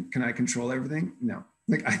the end, can I control everything? No,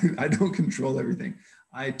 like I don't control everything.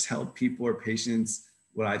 I tell people or patients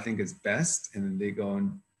what I think is best, and then they go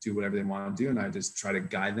and do whatever they want to do. And I just try to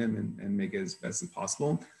guide them and make it as best as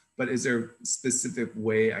possible. But is there a specific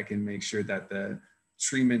way I can make sure that the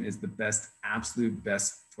treatment is the best, absolute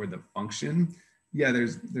best for the function? Yeah,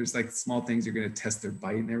 there's like small things you're going to test their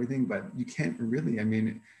bite and everything, but you can't really. I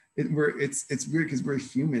mean, it's weird because we're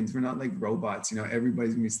humans. We're not like robots.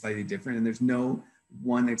 Everybody's gonna be slightly different, and there's no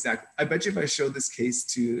one exact. I bet you if I showed this case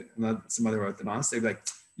to some other orthodontists, they'd be like,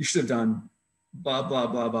 "You should have done blah blah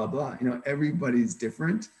blah blah blah." Everybody's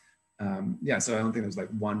different. Yeah, so I don't think there's like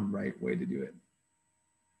one right way to do it.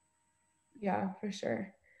 Yeah, for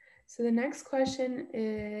sure. So the next question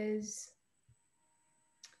is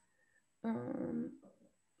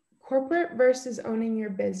corporate versus owning your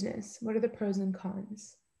business. What are the pros and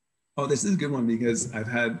cons? Oh, this is a good one because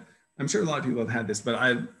I'm sure a lot of people have had this, but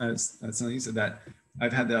as something you said, that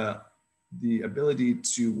I've had the ability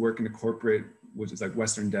to work in a corporate, which is like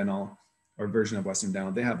Western Dental or version of Western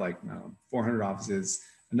Dental. They have like 400 offices,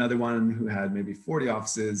 another one who had maybe 40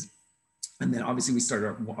 offices. And then obviously we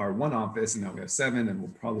started our one office and now we have 7, and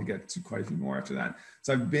we'll probably get to quite a few more after that.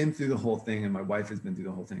 So I've been through the whole thing, and my wife has been through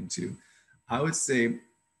the whole thing too. I would say,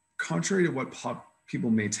 contrary to what people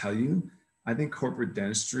may tell you, I think corporate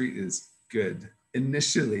dentistry is good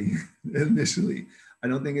initially. I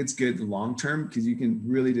don't think it's good long-term, because you can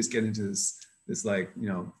really just get into this like,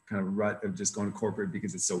 kind of rut of just going to corporate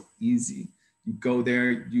because it's so easy. You go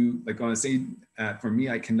there, you like, want to say, for me,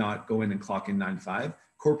 I cannot go in and clock in 9 to 5.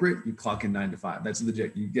 Corporate, you clock in 9 to 5. That's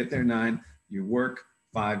legit. You get there 9, you work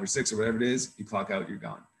 5 or 6 or whatever it is, you clock out, you're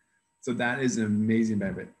gone. So that is an amazing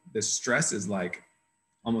benefit. The stress is like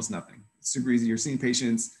almost nothing. It's super easy. You're seeing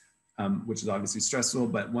patients, which is obviously stressful,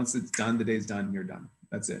 but once it's done, the day's done, you're done.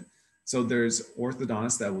 That's it. So there's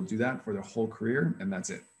orthodontists that will do that for their whole career, and that's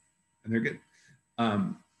it. And they're good.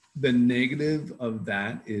 The negative of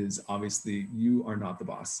that is obviously you are not the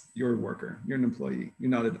boss. You're a worker. You're an employee.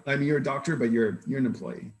 You're a doctor, but you're an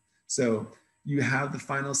employee. So you have the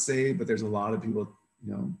final say, but there's a lot of people,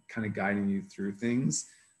 kind of guiding you through things.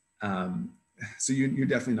 So you're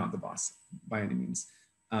definitely not the boss by any means.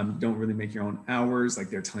 You don't really make your own hours. Like,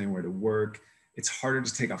 they're telling you where to work. It's harder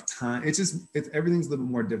to take off time. Everything's a little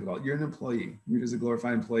bit more difficult. You're an employee. You're just a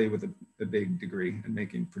glorified employee with a big degree and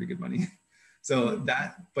making pretty good money. So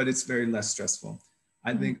but it's very less stressful.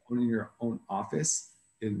 I think owning your own office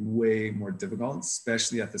is way more difficult,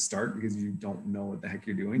 especially at the start, because you don't know what the heck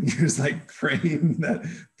you're doing. You're just like praying that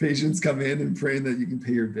patients come in and praying that you can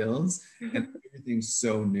pay your bills, and everything's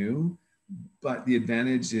so new. But the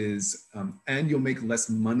advantage is, and you'll make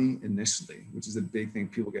less money initially, which is a big thing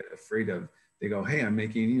people get afraid of. They go, hey, I'm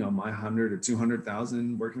making, my 100 or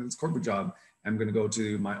 200,000 working this corporate job. I'm going to go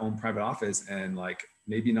to my own private office and like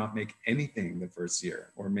maybe not make anything the first year,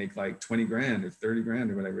 or make like 20 grand or 30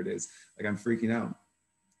 grand or whatever it is. Like, I'm freaking out.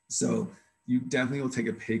 So you definitely will take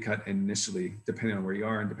a pay cut initially, depending on where you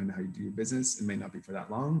are and depending on how you do your business. It may not be for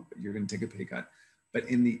that long, but you're going to take a pay cut. But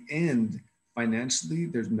in the end,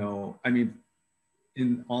 financially,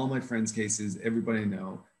 in all my friends' cases, everybody I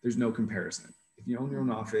know, there's no comparison. If you own your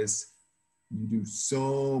own office, you do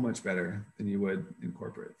so much better than you would in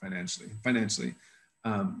corporate financially.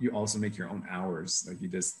 You also make your own hours. Like,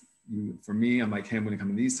 for me, I'm like, hey, I'm going to come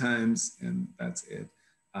in these times, and that's it.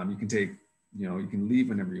 You can take, you can leave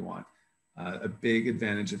whenever you want. A big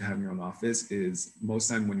advantage of having your own office is most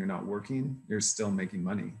time when you're not working, you're still making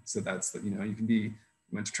money. So that's, you can be,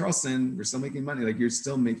 went to Charleston, we're still making money. Like, you're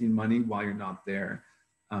still making money while you're not there.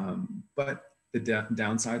 But the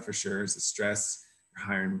downside for sure is the stress. You're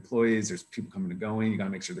hiring employees, there's people coming and going. You got to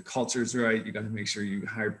make sure the culture is right. You got to make sure you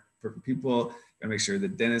hire perfect people. You got to make sure the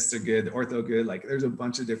dentists are good, the ortho good. Like, there's a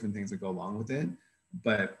bunch of different things that go along with it.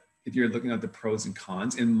 But if you're looking at the pros and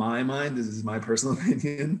cons, in my mind, this is my personal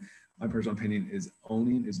opinion. My personal opinion is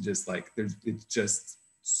owning is just like, it's just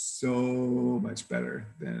so much better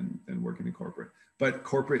than working in corporate. But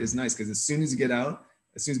corporate is nice because as soon as you get out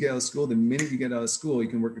of school, the minute you get out of school, you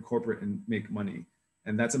can work in corporate and make money.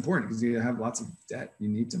 And that's important because you have lots of debt. You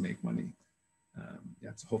need to make money. Yeah,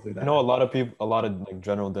 so hopefully that. I know a lot of people, a lot of like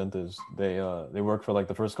general dentists, they work for like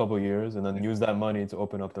the first couple of years and then use that money to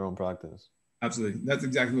open up their own practice. Absolutely. That's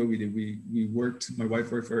exactly what we did. We worked, my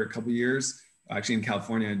wife worked for a couple of years, actually in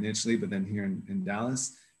California initially, but then here in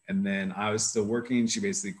Dallas. And then I was still working. She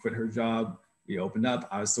basically quit her job. We opened up.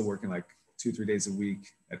 I was still working like 2-3 days a week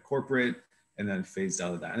at corporate, and then phased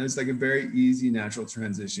out of that. And it's like a very easy, natural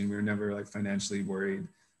transition. We were never like financially worried.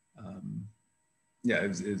 Yeah,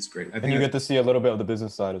 it's great. I think And you get to see a little bit of the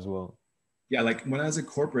business side as well. Yeah, like when I was at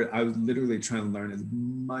corporate, I was literally trying to learn as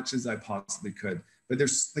much as I possibly could. But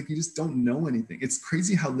there's like, you just don't know anything. It's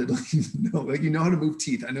crazy how little you know. Like, you know how to move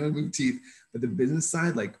teeth. I know how to move teeth. But the business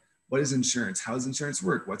side, like, what is insurance? How does insurance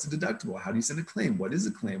work? What's a deductible? How do you send a claim? What is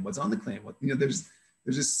a claim? What's on the claim? What, there's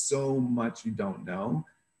just so much you don't know,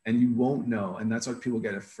 and you won't know. And that's why people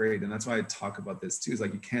get afraid. And that's why I talk about this too, is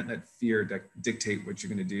like, you can't let fear dictate what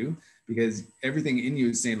you're going to do, because everything in you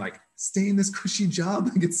is saying like, stay in this cushy job.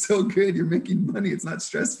 Like, it's so good. You're making money. It's not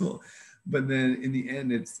stressful. But then in the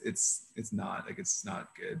end, it's not like, it's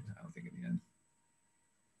not good. I don't think in the end.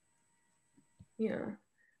 Yeah.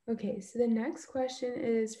 Okay. So the next question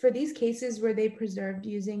is, for these cases, were they preserved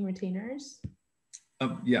using retainers?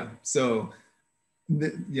 Yeah. So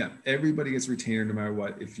yeah, everybody gets retainer no matter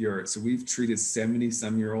what. So we've treated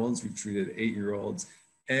 70-some-year-olds, we've treated 8-year-olds.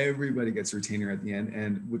 Everybody gets retainer at the end,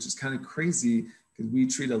 and which is kind of crazy because we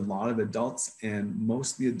treat a lot of adults, and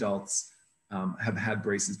most of the adults have had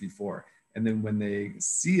braces before. And then when they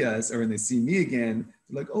see us, or when they see me again,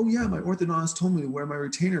 they're like, oh yeah, my orthodontist told me to wear my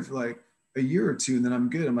retainer for like a year or two, and then I'm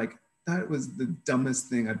good. I'm like, that was the dumbest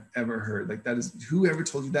thing I've ever heard. Like, that is, whoever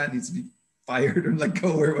told you that needs to be fired or let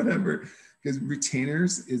go or whatever. Because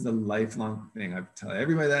retainers is a lifelong thing. I tell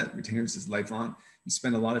everybody that retainers is lifelong. You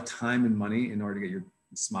spend a lot of time and money in order to get your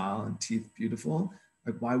smile and teeth beautiful.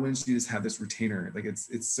 Like, why wouldn't you just have this retainer? Like,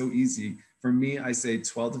 it's so easy. For me, I say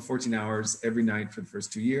 12 to 14 hours every night for the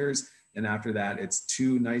first 2 years. And after that, it's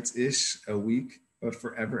 2 nights-ish a week, but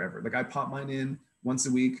forever, ever. Like, I pop mine in once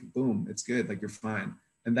a week, boom, it's good. Like, you're fine.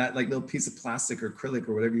 And that like little piece of plastic or acrylic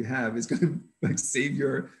or whatever you have is going to like save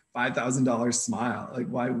your $5,000 smile. Like,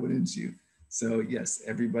 why wouldn't you? So yes,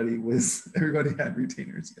 everybody had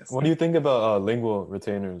retainers. Yes. What do you think about lingual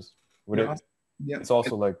retainers? Yeah, it's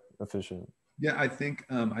also like efficient. Yeah, I think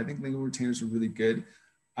lingual retainers are really good.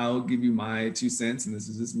 I'll give you my 2 cents, and this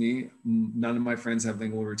is just me. None of my friends have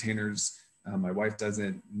lingual retainers. My wife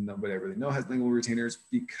doesn't. Nobody I really know has lingual retainers,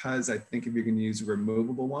 because I think if you're going to use a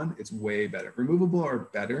removable one, it's way better. Removable are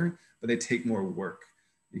better, but they take more work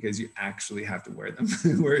because you actually have to wear them.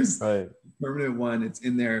 Whereas permanent one, it's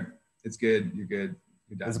in there. It's good. You're good.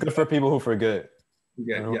 You're done. It's good for people who forget.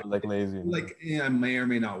 Yeah, like lazy. Like, I may or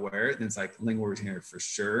may not wear it. And it's like lingual retainer for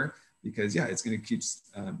sure, because yeah, it's going to keep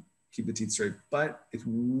the teeth straight. But it's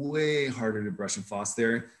way harder to brush and floss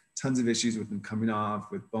there. Tons of issues with them coming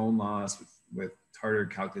off, with bone loss, with tartar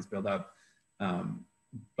calculus buildup.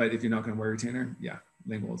 But if you're not going to wear a retainer, yeah,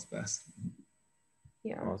 lingual is best.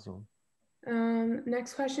 Yeah. Awesome.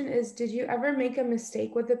 Next question is, did you ever make a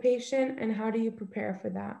mistake with a patient, and how do you prepare for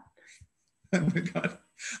that? Oh my God,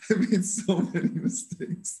 I made so many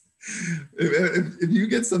mistakes. If you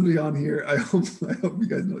get somebody on here, I hope you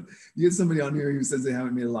guys know, you get somebody on here who says they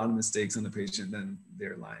haven't made a lot of mistakes on the patient, then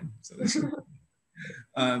they're lying. So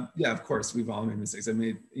yeah, of course, we've all made mistakes. I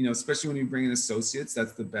made, especially when you bring in associates,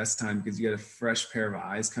 that's the best time, because you get a fresh pair of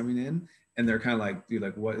eyes coming in, and they're kind of like, dude,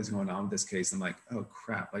 like, what is going on with this case? I'm like, oh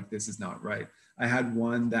crap, like, this is not right. I had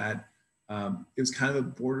one that it was kind of a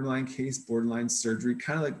borderline case, borderline surgery,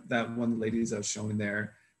 kind of like that one ladies I was showing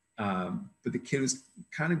there. But the kid was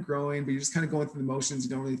kind of growing, but you're just kind of going through the motions. You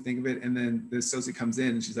don't really think of it. And then the associate comes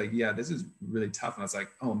in and she's like, yeah, this is really tough. And I was like,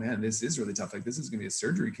 oh man, this is really tough. Like, this is going to be a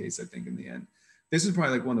surgery case, I think, in the end. This was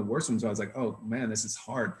probably like one of the worst ones where I was like, oh man, this is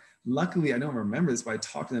hard. Luckily, I don't remember this, but I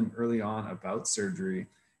talked to them early on about surgery.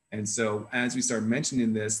 And so as we start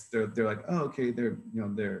mentioning this, they're like, oh, okay, they're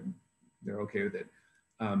okay with it.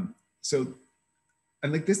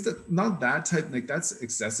 And like this, not that type, like that's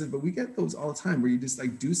excessive, but we get those all the time where you just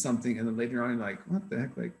like do something and then later on you're like, what the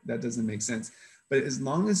heck, like that doesn't make sense. But as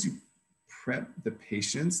long as you prep the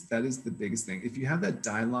patients, that is the biggest thing. If you have that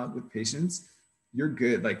dialogue with patients, you're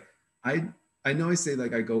good. Like I know I say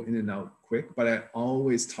like I go in and out quick, but I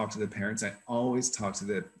always talk to the parents. I always talk to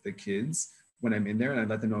the kids when I'm in there, and I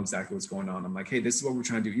let them know exactly what's going on. I'm like, hey, this is what we're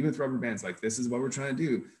trying to do. Even with rubber bands, like this is what we're trying to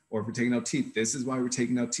do. Or if we're taking out teeth, this is why we're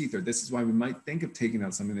taking out teeth, or this is why we might think of taking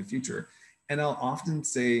out something in the future. And I'll often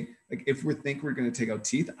say, like, if we think we're going to take out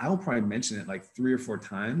teeth, I'll probably mention it like 3 or 4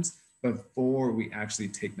 times before we actually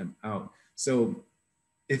take them out. So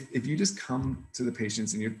if you just come to the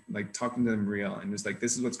patients and you're like talking to them real and just like,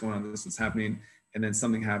 this is what's going on, this is what's happening, and then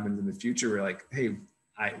something happens in the future, we're like, hey,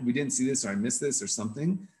 we didn't see this, or I missed this or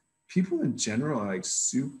something. People in general are like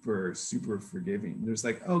super, super forgiving. There's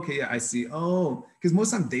like, okay, yeah, I see. Oh, because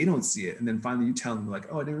most of the time they don't see it. And then finally you tell them like,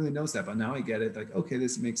 oh, I didn't really notice that, but now I get it. Like, okay,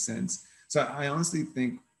 this makes sense. So I honestly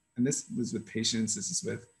think, and this was with patients, this is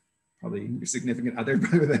with probably your significant other,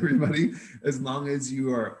 probably with everybody, as long as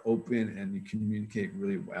you are open and you communicate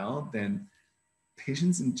really well, then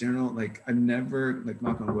patients in general, like I've never, like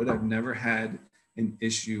knock on wood, I've never had an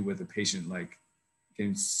issue with a patient like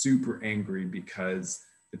getting super angry because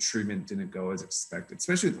the treatment didn't go as expected,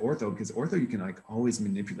 especially with ortho, because ortho, you can like always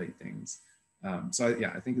manipulate things.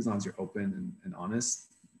 Yeah, I think as long as you're open and honest,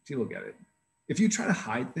 people get it. If you try to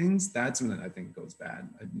hide things, that's when I think it goes bad.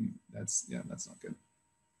 That's not good.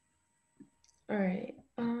 All right.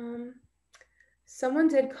 Someone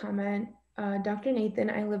did comment, Dr. Nathan,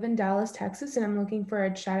 I live in Dallas, Texas, and I'm looking for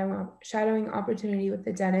a shadowing opportunity with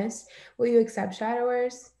the dentist. Will you accept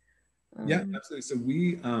shadowers? Yeah, absolutely. So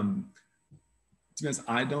we, to be honest,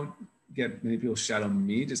 I don't get many people shadow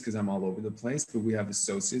me just because I'm all over the place, but we have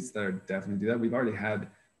associates that are definitely do that. We've already had,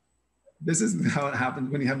 this is how it happens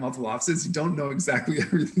when you have multiple offices. You don't know exactly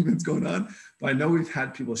everything that's going on, but I know we've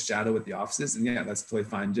had people shadow at the offices, and yeah, that's totally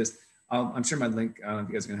fine. Just, I'm sure my link, I don't know if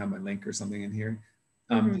you guys are gonna have my link or something in here.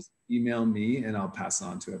 Just email me and I'll pass it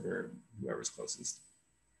on to whoever's closest.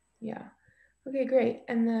 Yeah. Okay, great.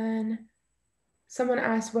 And then someone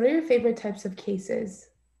asked, what are your favorite types of cases?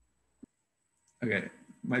 Okay,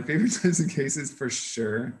 my favorite types of cases for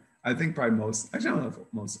sure. I think probably most, actually I don't know if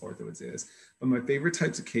most ortho would say this, but my favorite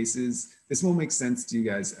types of cases, this won't make sense to you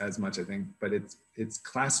guys as much, I think, but it's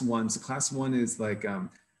class 1. So class 1 is like,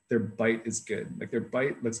 their bite is good. Like their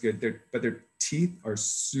bite looks good, but their teeth are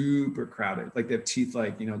super crowded. Like they have teeth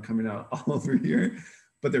like, coming out all over here,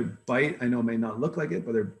 but their bite, I know may not look like it,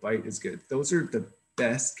 but their bite is good. Those are the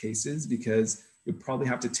best cases because you probably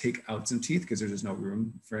have to take out some teeth because there's just no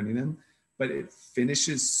room for any of them. But it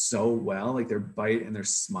finishes so well, like their bite and their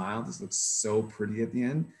smile just looks so pretty at the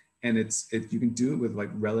end. And you can do it with like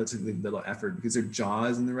relatively little effort because their jaw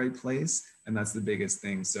is in the right place. And that's the biggest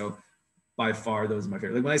thing. So by far, those are my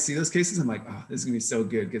favorite. Like when I see those cases, I'm like, oh, this is gonna be so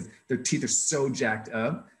good because their teeth are so jacked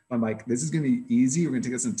up. I'm like, this is gonna be easy. We're gonna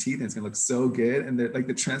take out some teeth and it's gonna look so good. And like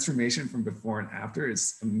the transformation from before and after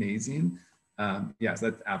is amazing. Yeah, so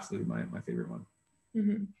that's absolutely my favorite one.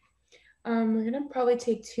 We're gonna probably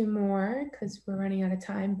take 2 more because we're running out of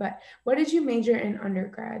time, but what did you major in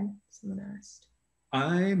undergrad? Someone asked.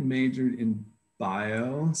 I majored in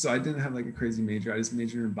bio. So I didn't have like a crazy major. I just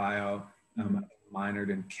majored in bio. I minored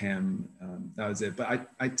in chem. That was it. But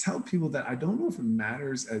I tell people that I don't know if it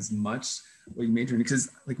matters as much what you major in,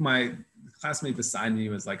 because like my classmate beside me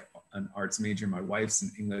was like an arts major. My wife's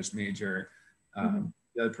an English major.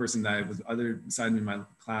 The other person that was other beside me in my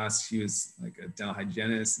class, he was like a dental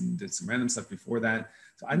hygienist and did some random stuff before that.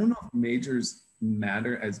 So I don't know if majors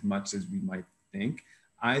matter as much as we might think.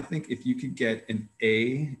 I think if you could get an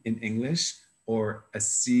A in English or a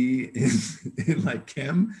C in like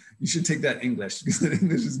chem, you should take that English because that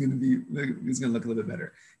English is going to look a little bit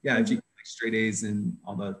better. Yeah, if you get like straight A's in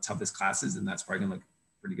all the toughest classes, then that's probably going to look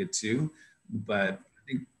pretty good too. But I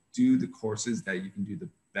think do the courses that you can do the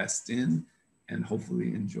best in and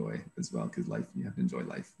hopefully enjoy as well, because you have to enjoy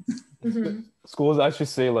life. Schools actually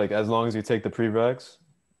say like as long as you take the prereqs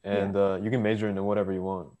and you can major into whatever you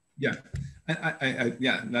want. Yeah.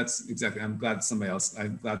 Yeah, that's exactly. I'm glad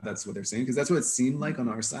that's what they're saying, because that's what it seemed like on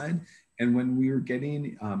our side. And when we were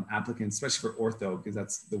getting applicants, especially for ortho, because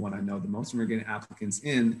that's the one I know the most, when we were getting applicants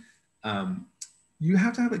in, you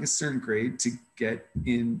have to have like a certain grade to get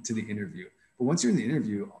into the interview. But once you're in the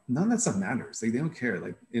interview, none of that stuff matters. Like they don't care.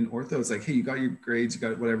 Like in ortho, it's like, hey, you got your grades, you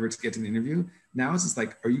got whatever to get to the interview. Now it's just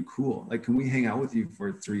like, are you cool? Like, can we hang out with you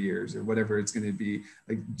for 3 years or whatever it's going to be?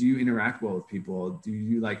 Like, do you interact well with people? Do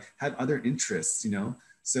you like have other interests,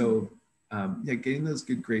 So yeah, getting those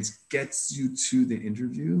good grades gets you to the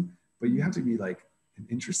interview, but you have to be like an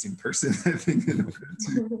interesting person, I think, in order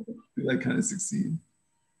to like kind of succeed.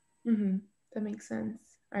 That makes sense.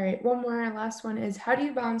 All right, one more. Last one is, how do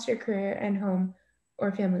you balance your career and home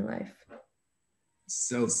or family life?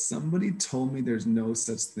 So somebody told me there's no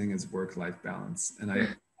such thing as work-life balance. And I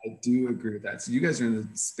do agree with that. So you guys are in the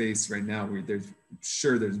space right now where there's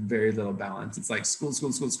very little balance. It's like school.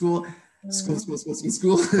 Oh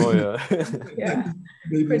yeah. Yeah.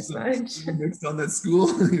 Maybe something mixed on that school,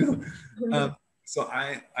 So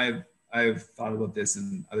I've thought about this,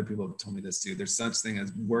 and other people have told me this too. There's such thing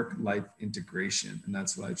as work-life integration, and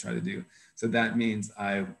that's what I try to do. So that means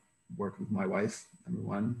I work with my wife, number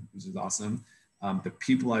one, which is awesome. The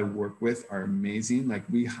people I work with are amazing. Like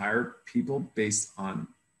we hire people based on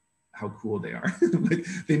how cool they are. Like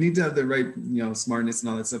they need to have the right, smartness and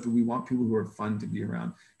all that stuff. But we want people who are fun to be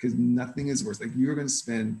around, because nothing is worse. Like you're going to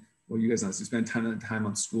spend, well, you guys know, so spend a ton of time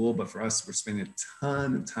on school, but for us, we're spending a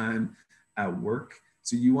ton of time at work.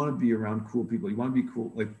 So you want to be around cool people. You want to be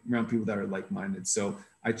cool, like around people that are like-minded. So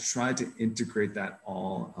I try to integrate that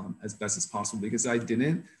all as best as possible, because I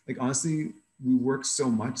didn't, like, honestly, we work so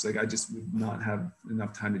much, like I just would not have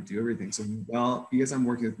enough time to do everything. So, well, because I'm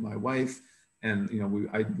working with my wife, and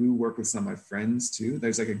I do work with some of my friends too.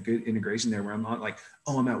 There's like a good integration there where I'm not like,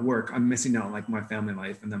 oh, I'm at work, I'm missing out on like my family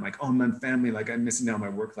life, and then like, oh, I'm in family, like I'm missing out on my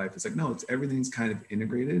work life. It's like, no, it's everything's kind of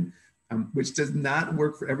integrated, which does not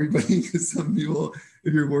work for everybody, because some people,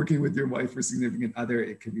 if you're working with your wife or significant other,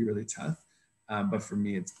 it can be really tough. But for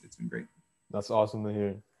me, it's been great. That's awesome to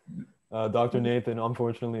hear. Dr. Nathan,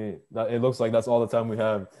 unfortunately, it looks like that's all the time we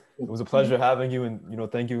have. It was a pleasure having you,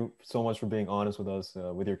 and thank you so much for being honest with us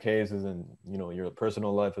with your cases and your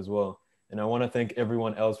personal life as well. And I want to thank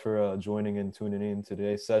everyone else for joining and tuning in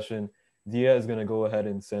today's session. Dia is going to go ahead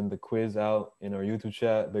and send the quiz out in our YouTube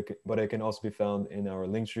chat, but it can also be found in our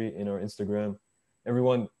link tree in our Instagram.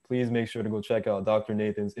 Everyone, please make sure to go check out Dr.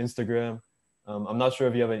 Nathan's Instagram. I'm not sure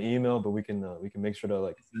if you have an email, but we can make sure to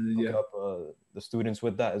hook up the students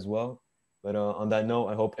with that as well. But on that note,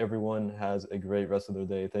 I hope everyone has a great rest of their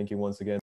day. Thank you once again.